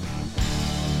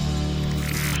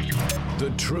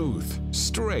 The truth,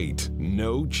 straight,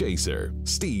 no chaser.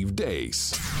 Steve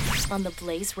Deace. On the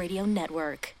Blaze Radio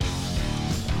Network.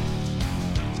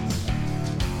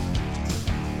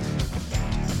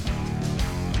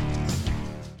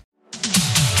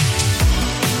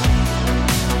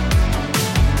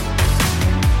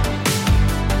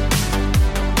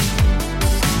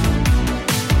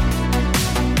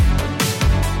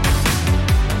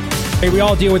 Hey, we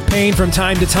all deal with pain from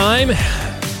time to time.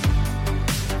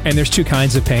 And there's 2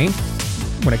 kinds of pain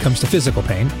when it comes to physical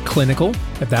pain. Clinical,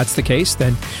 if that's the case,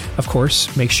 then, of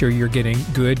course, make sure you're getting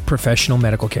good professional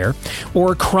medical care.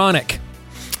 Or chronic.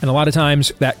 And a lot of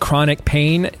times that chronic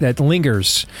pain that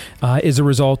lingers is a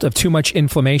result of too much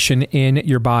inflammation in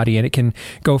your body. And it can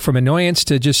go from annoyance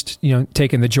to just,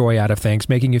 taking the joy out of things,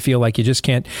 making you feel like you just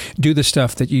can't do the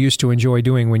stuff that you used to enjoy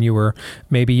doing when you were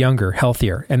maybe younger,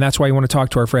 healthier. And that's why you want to talk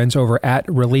to our friends over at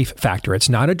Relief Factor. It's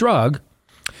not a drug,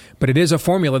 but it is a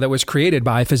formula that was created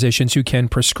by physicians who can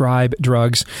prescribe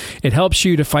drugs. It helps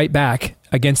you to fight back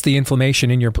against the inflammation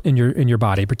in your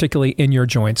body, particularly in your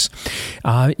joints.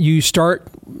 You start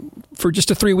for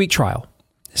just a 3-week trial.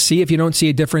 See if you don't see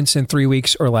a difference in 3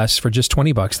 weeks or less for just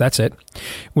 $20. That's it.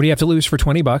 What do you have to lose for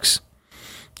 $20?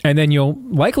 And then you'll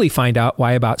likely find out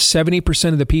why about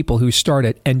 70% of the people who start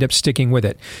it end up sticking with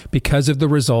it because of the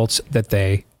results that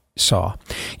they saw.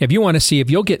 If you want to see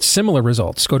if you'll get similar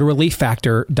results, go to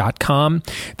relieffactor.com.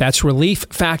 That's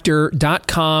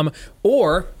relieffactor.com,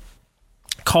 or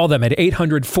call them at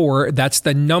 800-4, that's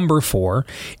the number 4,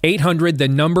 800, the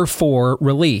number 4,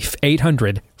 relief,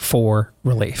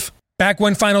 800-4-relief. Back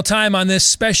one final time on this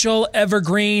special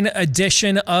evergreen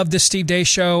edition of the Steve Deace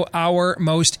Show, our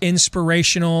most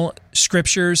inspirational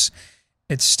scriptures.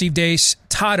 It's Steve Deace,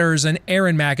 Todders, and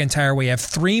Aaron McIntyre. We have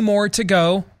 3 more to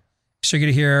go. So you're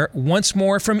going to hear once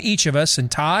more from each of us. And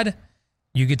Todd,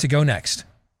 you get to go next.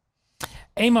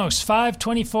 Amos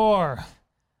 5:24.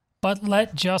 But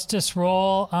let justice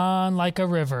roll on like a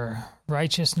river,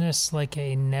 righteousness like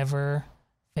a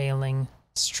never-failing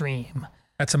stream.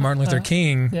 That's a Martin Luther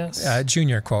King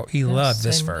Jr. quote. He loved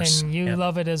this verse. And you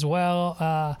love it as well.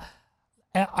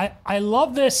 I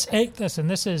love this. Listen,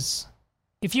 this is,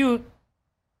 Martin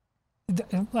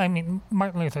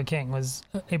Luther King was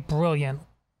a brilliant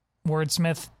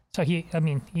wordsmith. So he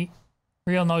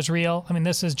real knows real. I mean,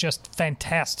 this is just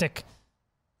fantastic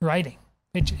writing.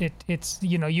 It's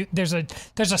there's a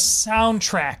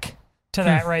soundtrack to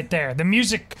that right there. The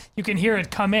music, you can hear it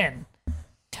come in.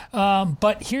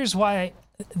 But here's why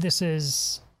this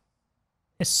is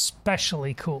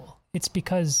especially cool. It's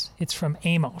because it's from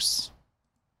Amos.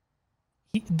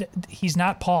 He's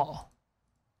not Paul.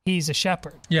 He's a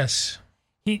shepherd. Yes.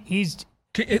 He's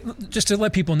just to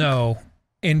let people know,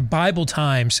 in Bible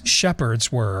times,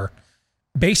 shepherds were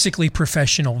basically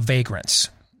professional vagrants.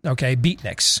 Okay,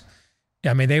 beatniks.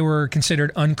 I mean, they were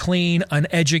considered unclean,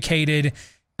 uneducated.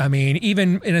 I mean,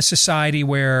 even in a society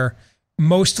where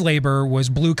most labor was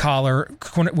blue collar,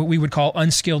 what we would call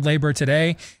unskilled labor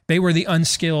today, they were the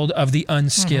unskilled of the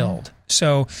unskilled. Mm-hmm.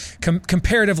 So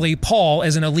comparatively, Paul,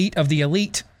 as an elite of the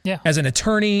elite, as an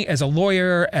attorney, as a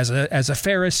lawyer, as a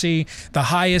Pharisee, the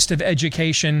highest of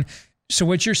education. So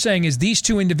what you're saying is these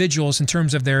two individuals, in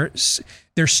terms of their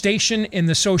station in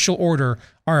the social order,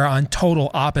 are on total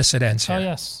opposite ends here. Oh,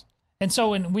 yes. And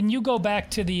so when you go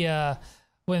back to the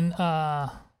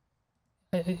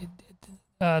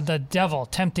devil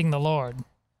tempting the Lord,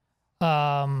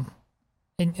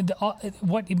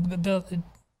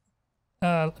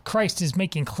 Christ is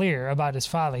making clear about his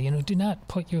Father. Do not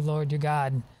put your Lord, your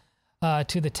God,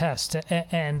 to the test.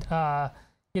 And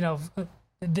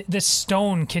this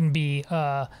stone can be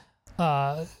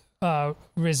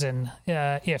risen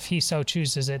if he so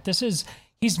chooses it.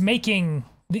 He's making.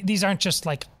 These aren't just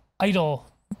like idle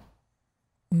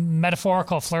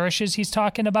metaphorical flourishes he's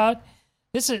talking about.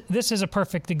 This is a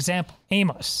perfect example.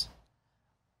 Amos.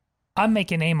 I'm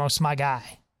making Amos my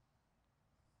guy.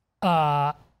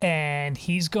 And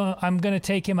I'm going to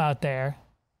take him out there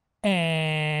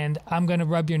and I'm going to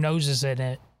rub your noses in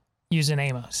it using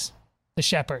Amos, the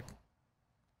shepherd.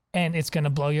 And it's going to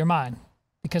blow your mind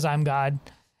because I'm God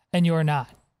and you're not.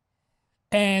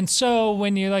 And so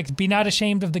when you're like, be not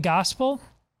ashamed of the gospel,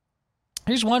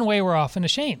 here's one way we're often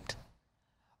ashamed.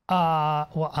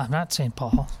 Well, I'm not St.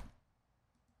 Paul.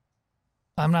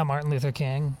 I'm not Martin Luther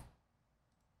King.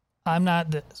 I'm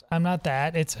not this. I'm not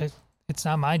that. It's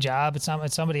not my job. It's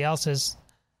somebody else's.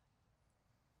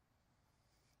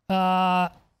 Then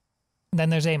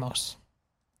there's Amos.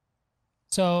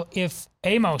 So if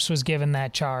Amos was given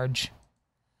that charge,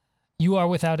 you are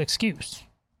without excuse.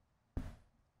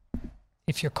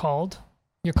 If you're called,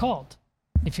 you're called.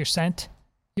 If you're sent,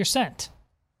 you're sent.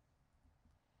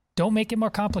 Don't make it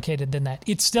more complicated than that.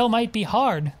 It still might be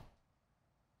hard.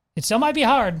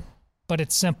 But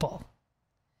it's simple.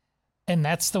 And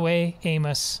that's the way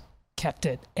Amos kept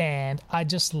it. And I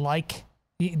just like,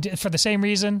 for the same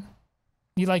reason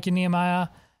you like your Nehemiah,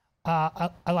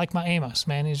 I like my Amos,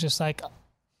 man. He's just like,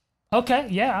 okay,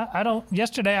 yeah,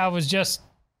 yesterday I was just,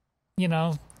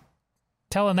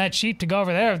 telling that sheep to go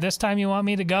over there. This time you want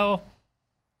me to go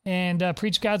and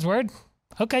preach God's word?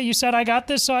 Okay, you said I got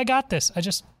this, so I got this. I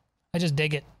just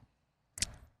dig it.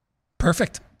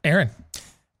 Perfect. Aaron.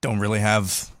 Don't really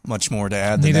have much more to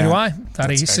add than Neither that. do I.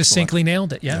 Thought he succinctly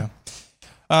nailed it, yeah.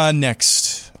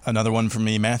 Next, another one from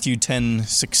me, Matthew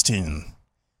 10:16.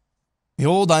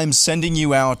 Behold, I am sending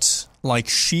you out like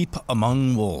sheep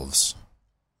among wolves.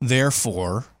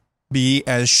 Therefore, be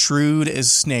as shrewd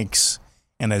as snakes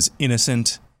and as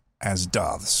innocent as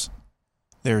doves.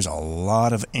 There's a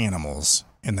lot of animals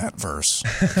in that verse.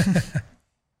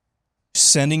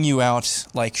 Sending you out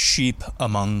like sheep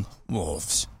among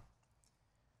wolves.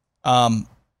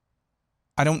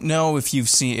 I don't know if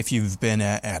you've been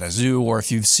at a zoo or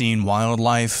if you've seen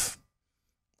wildlife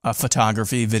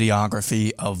photography,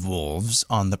 videography of wolves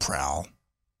on the prowl.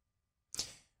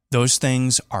 Those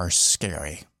things are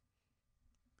scary.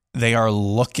 They are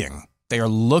looking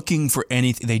for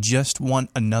anything. They just want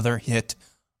another hit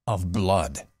of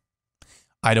blood.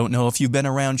 I don't know if you've been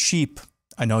around sheep.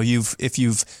 I know if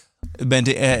you've been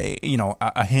to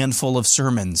a handful of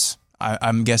sermons.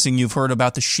 I'm guessing you've heard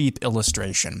about the sheep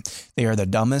illustration. They are the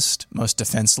dumbest, most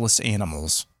defenseless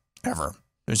animals ever.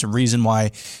 There's a reason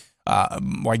why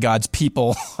why God's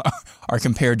people are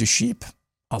compared to sheep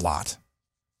a lot,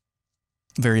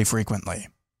 very frequently.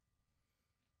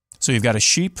 So you've got a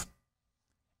sheep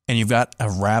and you've got a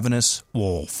ravenous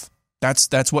wolf.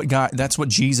 That's what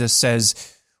Jesus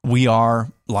says we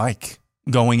are like,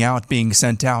 going out, being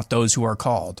sent out, those who are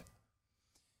called.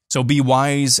 So be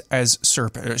wise as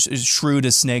serpents, shrewd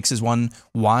as snakes is one,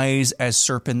 wise as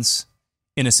serpents,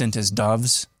 innocent as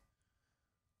doves.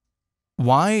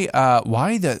 Why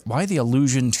the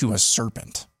allusion to a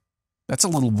serpent? That's a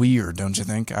little weird, don't you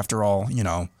think? After all,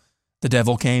 the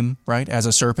devil came, right, as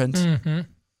a serpent. Mm-hmm.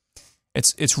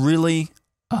 It's really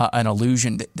an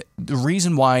allusion. The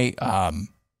reason why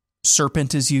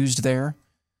serpent is used there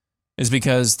is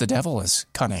because the devil is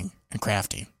cunning and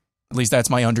crafty. At least that's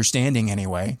my understanding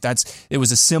anyway. It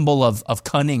was a symbol of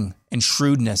cunning and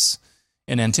shrewdness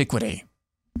in antiquity.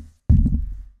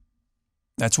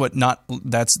 That's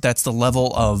the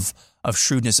level of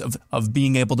shrewdness, of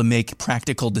being able to make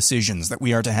practical decisions that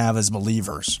we are to have as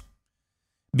believers.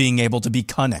 Being able to be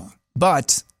cunning,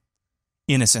 but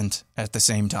innocent at the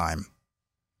same time.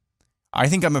 I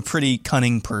think I'm a pretty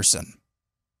cunning person,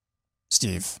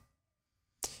 Steve.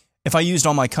 If I used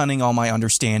all my cunning, all my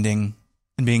understanding,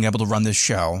 and being able to run this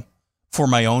show for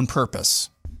my own purpose,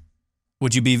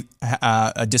 would you be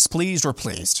displeased or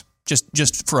pleased?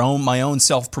 Just for my own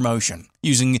self-promotion,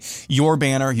 using your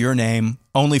banner, your name,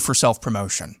 only for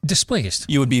self-promotion. Displeased.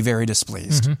 You would be very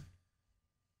displeased. Mm-hmm.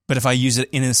 But if I use it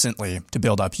innocently to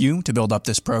build up you, to build up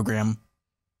this program,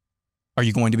 are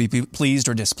you going to be pleased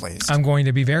or displeased? I'm going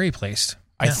to be very pleased.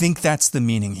 I think that's the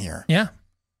meaning here. Yeah.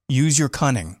 Use your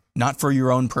cunning, not for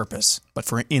your own purpose, but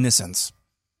for innocence,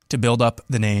 to build up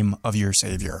the name of your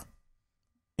Savior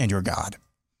and your God.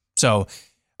 So,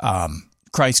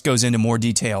 Christ goes into more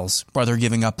details. Brother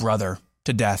giving up brother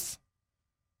to death.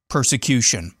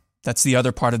 Persecution. That's the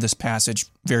other part of this passage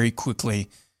very quickly.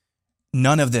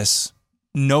 None of this,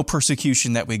 no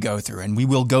persecution that we go through, and we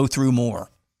will go through more.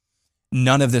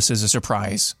 None of this is a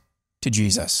surprise to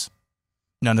Jesus.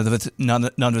 None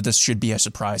of this should be a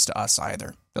surprise to us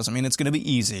either. Doesn't mean it's going to be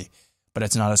easy, but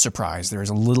it's not a surprise. There is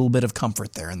a little bit of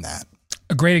comfort there in that.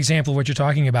 A great example of what you're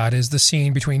talking about is the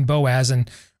scene between Boaz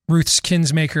and Ruth's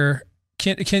kinsman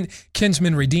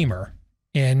redeemer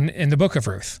in the book of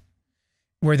Ruth,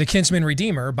 where the kinsman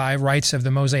redeemer, by rights of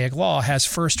the Mosaic law, has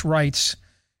first rights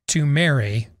to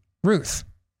marry Ruth.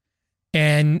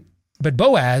 But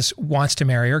Boaz wants to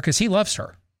marry her because he loves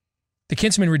her. The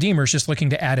kinsman redeemer is just looking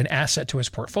to add an asset to his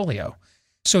portfolio.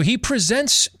 So he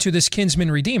presents to this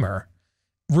kinsman redeemer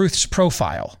Ruth's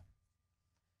profile.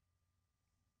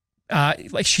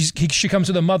 She comes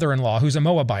with a mother-in-law who's a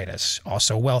Moabitess,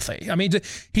 also wealthy. I mean,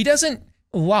 he doesn't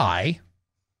lie,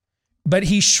 but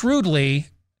he shrewdly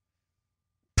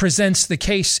presents the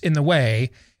case in the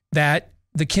way that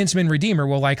the kinsman redeemer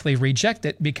will likely reject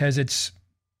it because it's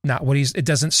not it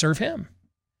doesn't serve him.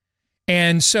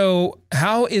 And so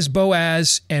how is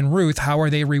Boaz and Ruth, how are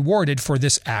they rewarded for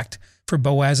this act, for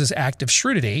Boaz's act of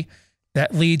shrewdity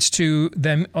that leads to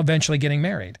them eventually getting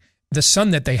married? The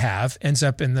son that they have ends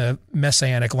up in the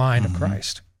messianic line of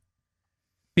Christ.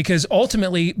 Because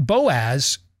ultimately,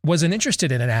 Boaz wasn't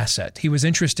interested in an asset. He was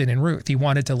interested in Ruth. He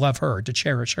wanted to love her, to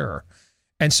cherish her.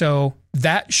 And so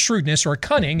that shrewdness, or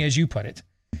cunning, as you put it,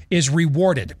 is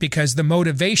rewarded because the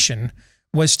motivation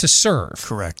was to serve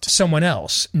someone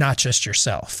else, not just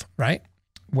yourself, right?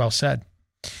 Well said.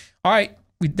 All right,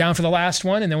 we down for the last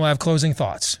one, and then we'll have closing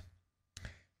thoughts.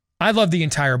 I love the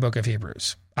entire book of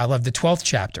Hebrews. I love the 12th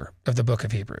chapter of the book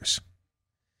of Hebrews.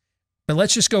 But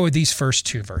let's just go with these first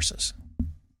two verses.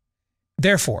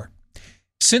 Therefore,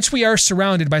 since we are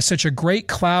surrounded by such a great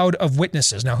cloud of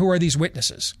witnesses. Now, who are these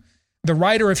witnesses? The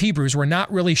writer of Hebrews, we're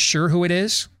not really sure who it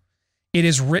is. It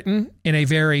is written in a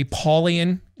very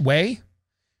Paulian way,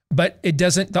 but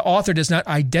the author does not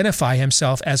identify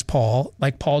himself as Paul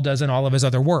like Paul does in all of his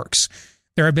other works.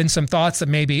 There have been some thoughts that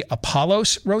maybe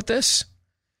Apollos wrote this,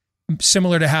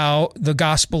 similar to how the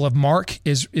Gospel of Mark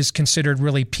is considered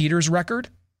really Peter's record,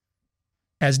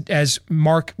 as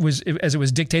it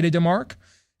was dictated to Mark.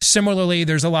 Similarly,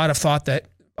 there's a lot of thought that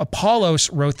Apollos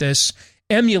wrote this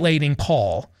emulating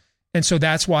Paul, and so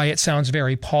that's why it sounds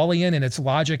very Paulian in its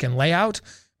logic and layout,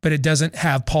 but it doesn't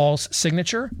have Paul's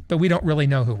signature, but we don't really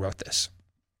know who wrote this.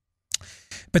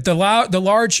 But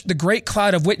the great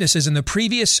cloud of witnesses in the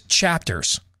previous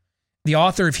chapters, the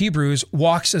author of Hebrews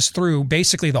walks us through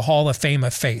basically the Hall of Fame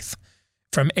of faith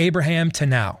from Abraham to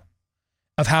now,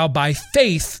 of how by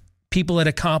faith people had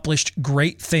accomplished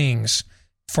great things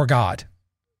for God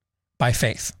by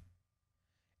faith.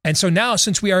 And so now,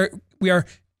 since we are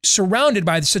surrounded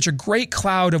by such a great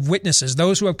cloud of witnesses,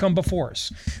 those who have come before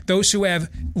us, those who have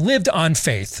lived on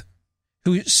faith,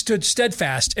 who stood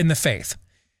steadfast in the faith.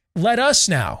 Let us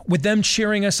now, with them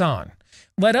cheering us on,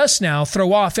 let us now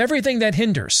throw off everything that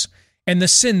hinders and the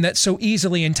sin that so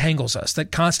easily entangles us,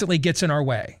 that constantly gets in our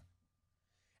way.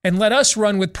 And let us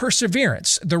run with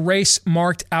perseverance the race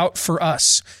marked out for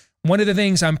us. One of the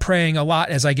things I'm praying a lot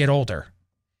as I get older,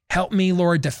 help me,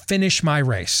 Lord, to finish my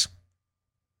race.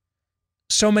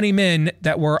 So many men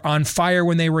that were on fire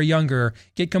when they were younger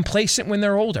get complacent when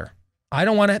they're older. I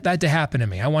don't want that to happen to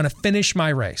me. I want to finish my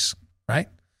race, right?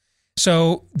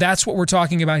 So that's what we're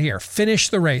talking about here. Finish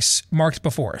the race marked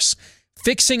before us.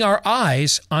 Fixing our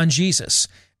eyes on Jesus,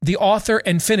 the author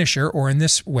and finisher, or in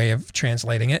this way of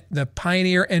translating it, the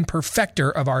pioneer and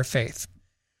perfecter of our faith.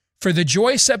 For the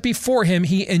joy set before him,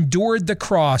 he endured the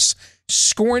cross,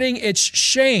 scorning its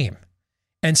shame,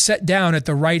 and sat down at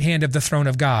the right hand of the throne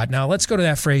of God. Now let's go to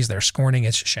that phrase there, scorning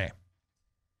its shame.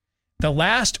 The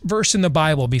last verse in the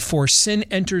Bible before sin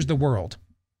enters the world,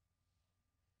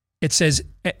 it says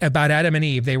about Adam and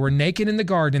Eve, they were naked in the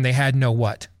garden, they had no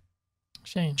what?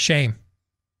 Shame.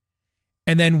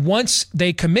 And then once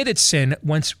they committed sin,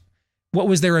 what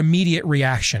was their immediate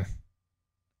reaction?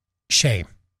 Shame.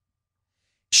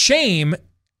 Shame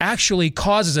actually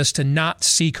causes us to not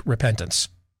seek repentance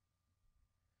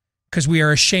because we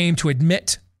are ashamed to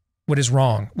admit what is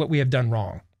wrong, what we have done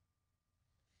wrong.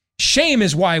 Shame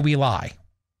is why we lie.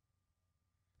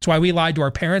 It's why we lied to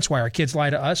our parents, why our kids lie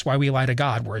to us, why we lie to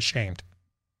God. We're ashamed.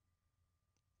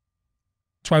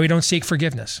 It's why we don't seek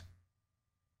forgiveness.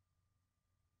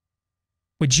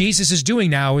 What Jesus is doing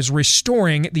now is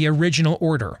restoring the original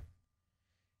order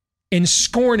in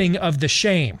scorning of the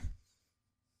shame.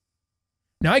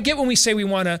 Now, I get when we say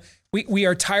we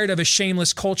are tired of a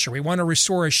shameless culture. We want to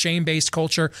restore a shame-based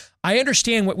culture. I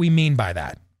understand what we mean by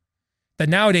that. That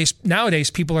nowadays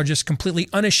people are just completely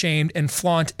unashamed and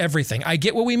flaunt everything. I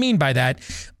get what we mean by that.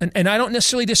 And I don't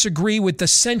necessarily disagree with the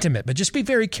sentiment, but just be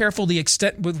very careful the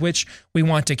extent with which we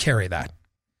want to carry that.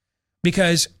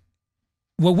 Because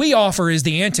what we offer is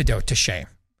the antidote to shame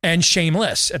and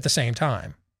shameless at the same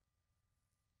time.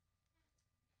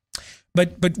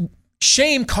 But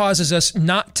shame causes us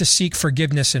not to seek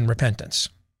forgiveness and repentance,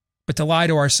 but to lie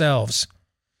to ourselves,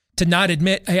 to not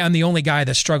admit, hey, I'm the only guy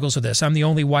that struggles with this. I'm the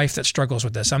only wife that struggles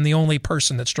with this. I'm the only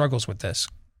person that struggles with this.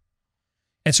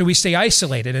 And so we stay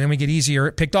isolated and then we get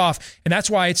easier picked off. And that's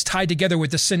why it's tied together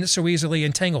with the sin that so easily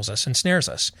entangles us and snares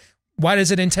us. Why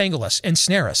does it entangle us and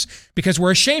snare us? Because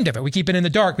we're ashamed of it. We keep it in the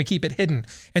dark. We keep it hidden.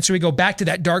 And so we go back to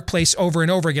that dark place over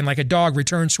and over again like a dog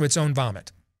returns to its own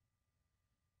vomit.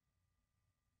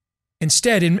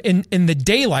 Instead, in the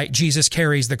daylight, Jesus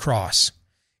carries the cross.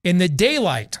 In the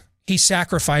daylight, he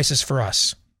sacrifices for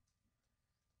us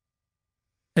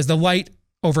as the light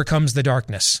overcomes the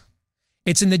darkness.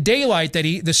 It's in the daylight that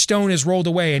the stone is rolled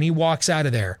away and he walks out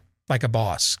of there like a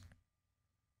boss.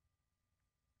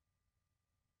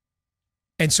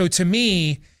 And so to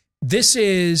me, this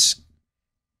is,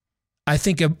 I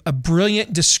think, a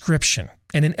brilliant description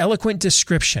and an eloquent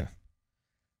description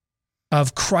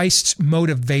of Christ's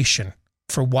motivation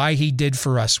for why he did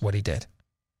for us what he did.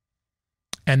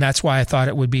 And that's why I thought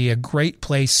it would be a great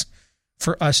place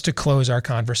for us to close our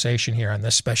conversation here on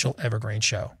this special Evergreen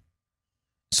show.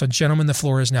 So, gentlemen, the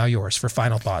floor is now yours for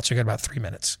final thoughts. You got about 3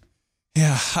 minutes.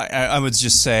 Yeah, I would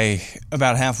just say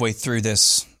about halfway through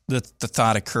this, the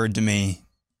thought occurred to me,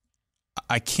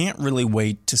 I can't really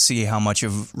wait to see how much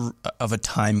of a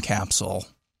time capsule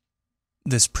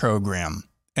this program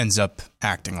ends up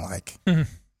acting like. Mm-hmm.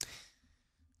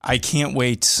 I can't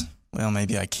wait. Well,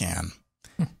 maybe I can.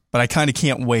 But I kind of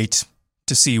can't wait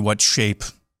to see what shape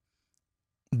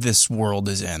this world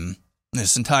is in,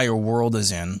 this entire world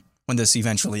is in, when this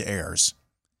eventually airs.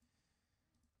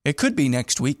 It could be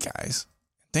next week, guys.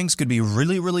 Things could be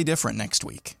really, really different next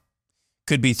week.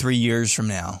 Could be 3 years from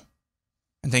now.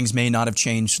 And things may not have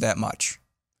changed that much.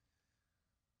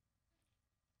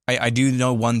 I do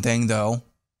know one thing, though.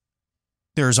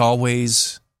 There's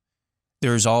always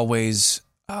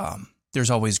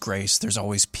grace. There's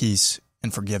always peace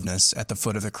and forgiveness at the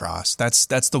foot of the cross.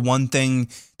 That's the one thing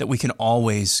that we can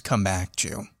always come back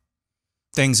to.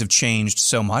 Things have changed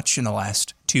so much in the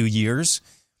last 2 years.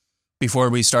 Before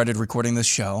we started recording this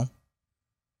show,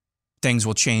 things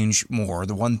will change more.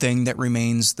 The one thing that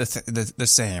remains the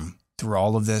same through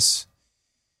all of this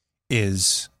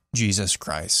is Jesus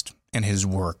Christ and his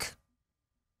work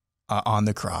on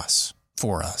the cross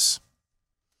for us.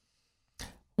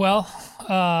 Well,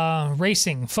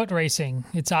 foot racing,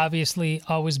 it's obviously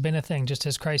always been a thing, just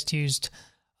as Christ used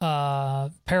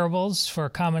parables for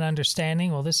common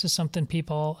understanding. Well, this is something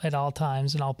people at all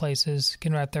times and all places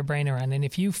can wrap their brain around. And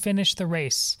if you finish the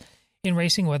race in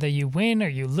racing, whether you win or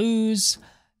you lose,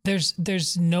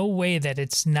 there's no way that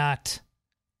it's not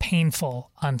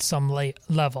painful on some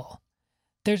level.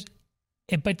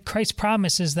 But Christ's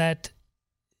promise is that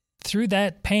through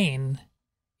that pain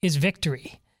is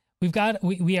victory.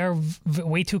 We are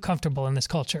way too comfortable in this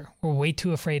culture. We're way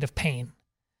too afraid of pain.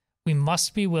 We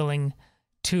must be willing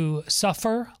to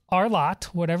suffer our lot,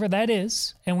 whatever that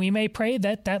is, and we may pray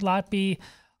that that lot be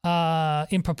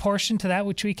in proportion to that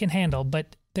which we can handle,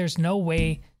 but there's no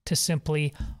way to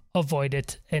simply avoid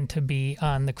it and to be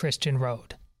on the Christian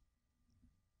road.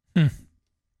 It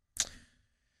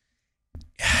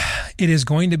is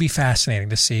going to be fascinating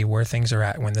to see where things are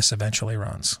at when this eventually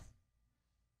runs.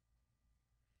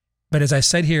 But as I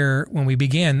said here when we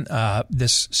began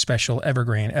this special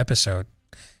Evergreen episode,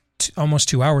 almost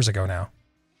 2 hours ago now,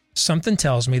 something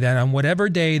tells me that on whatever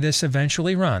day this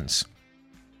eventually runs,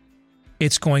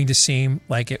 it's going to seem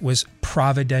like it was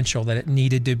providential that it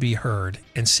needed to be heard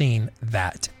and seen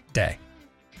that day.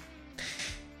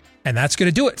 And that's going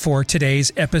to do it for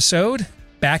today's episode.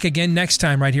 Back again next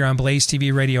time right here on Blaze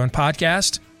TV Radio and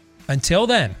Podcast. Until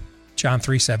then, John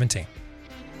 3:17.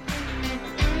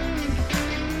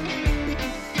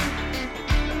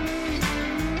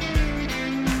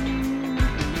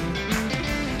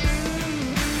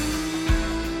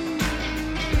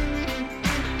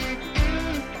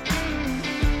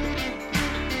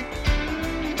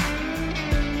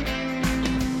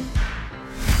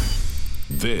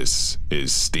 This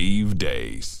is Steve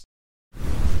Deace.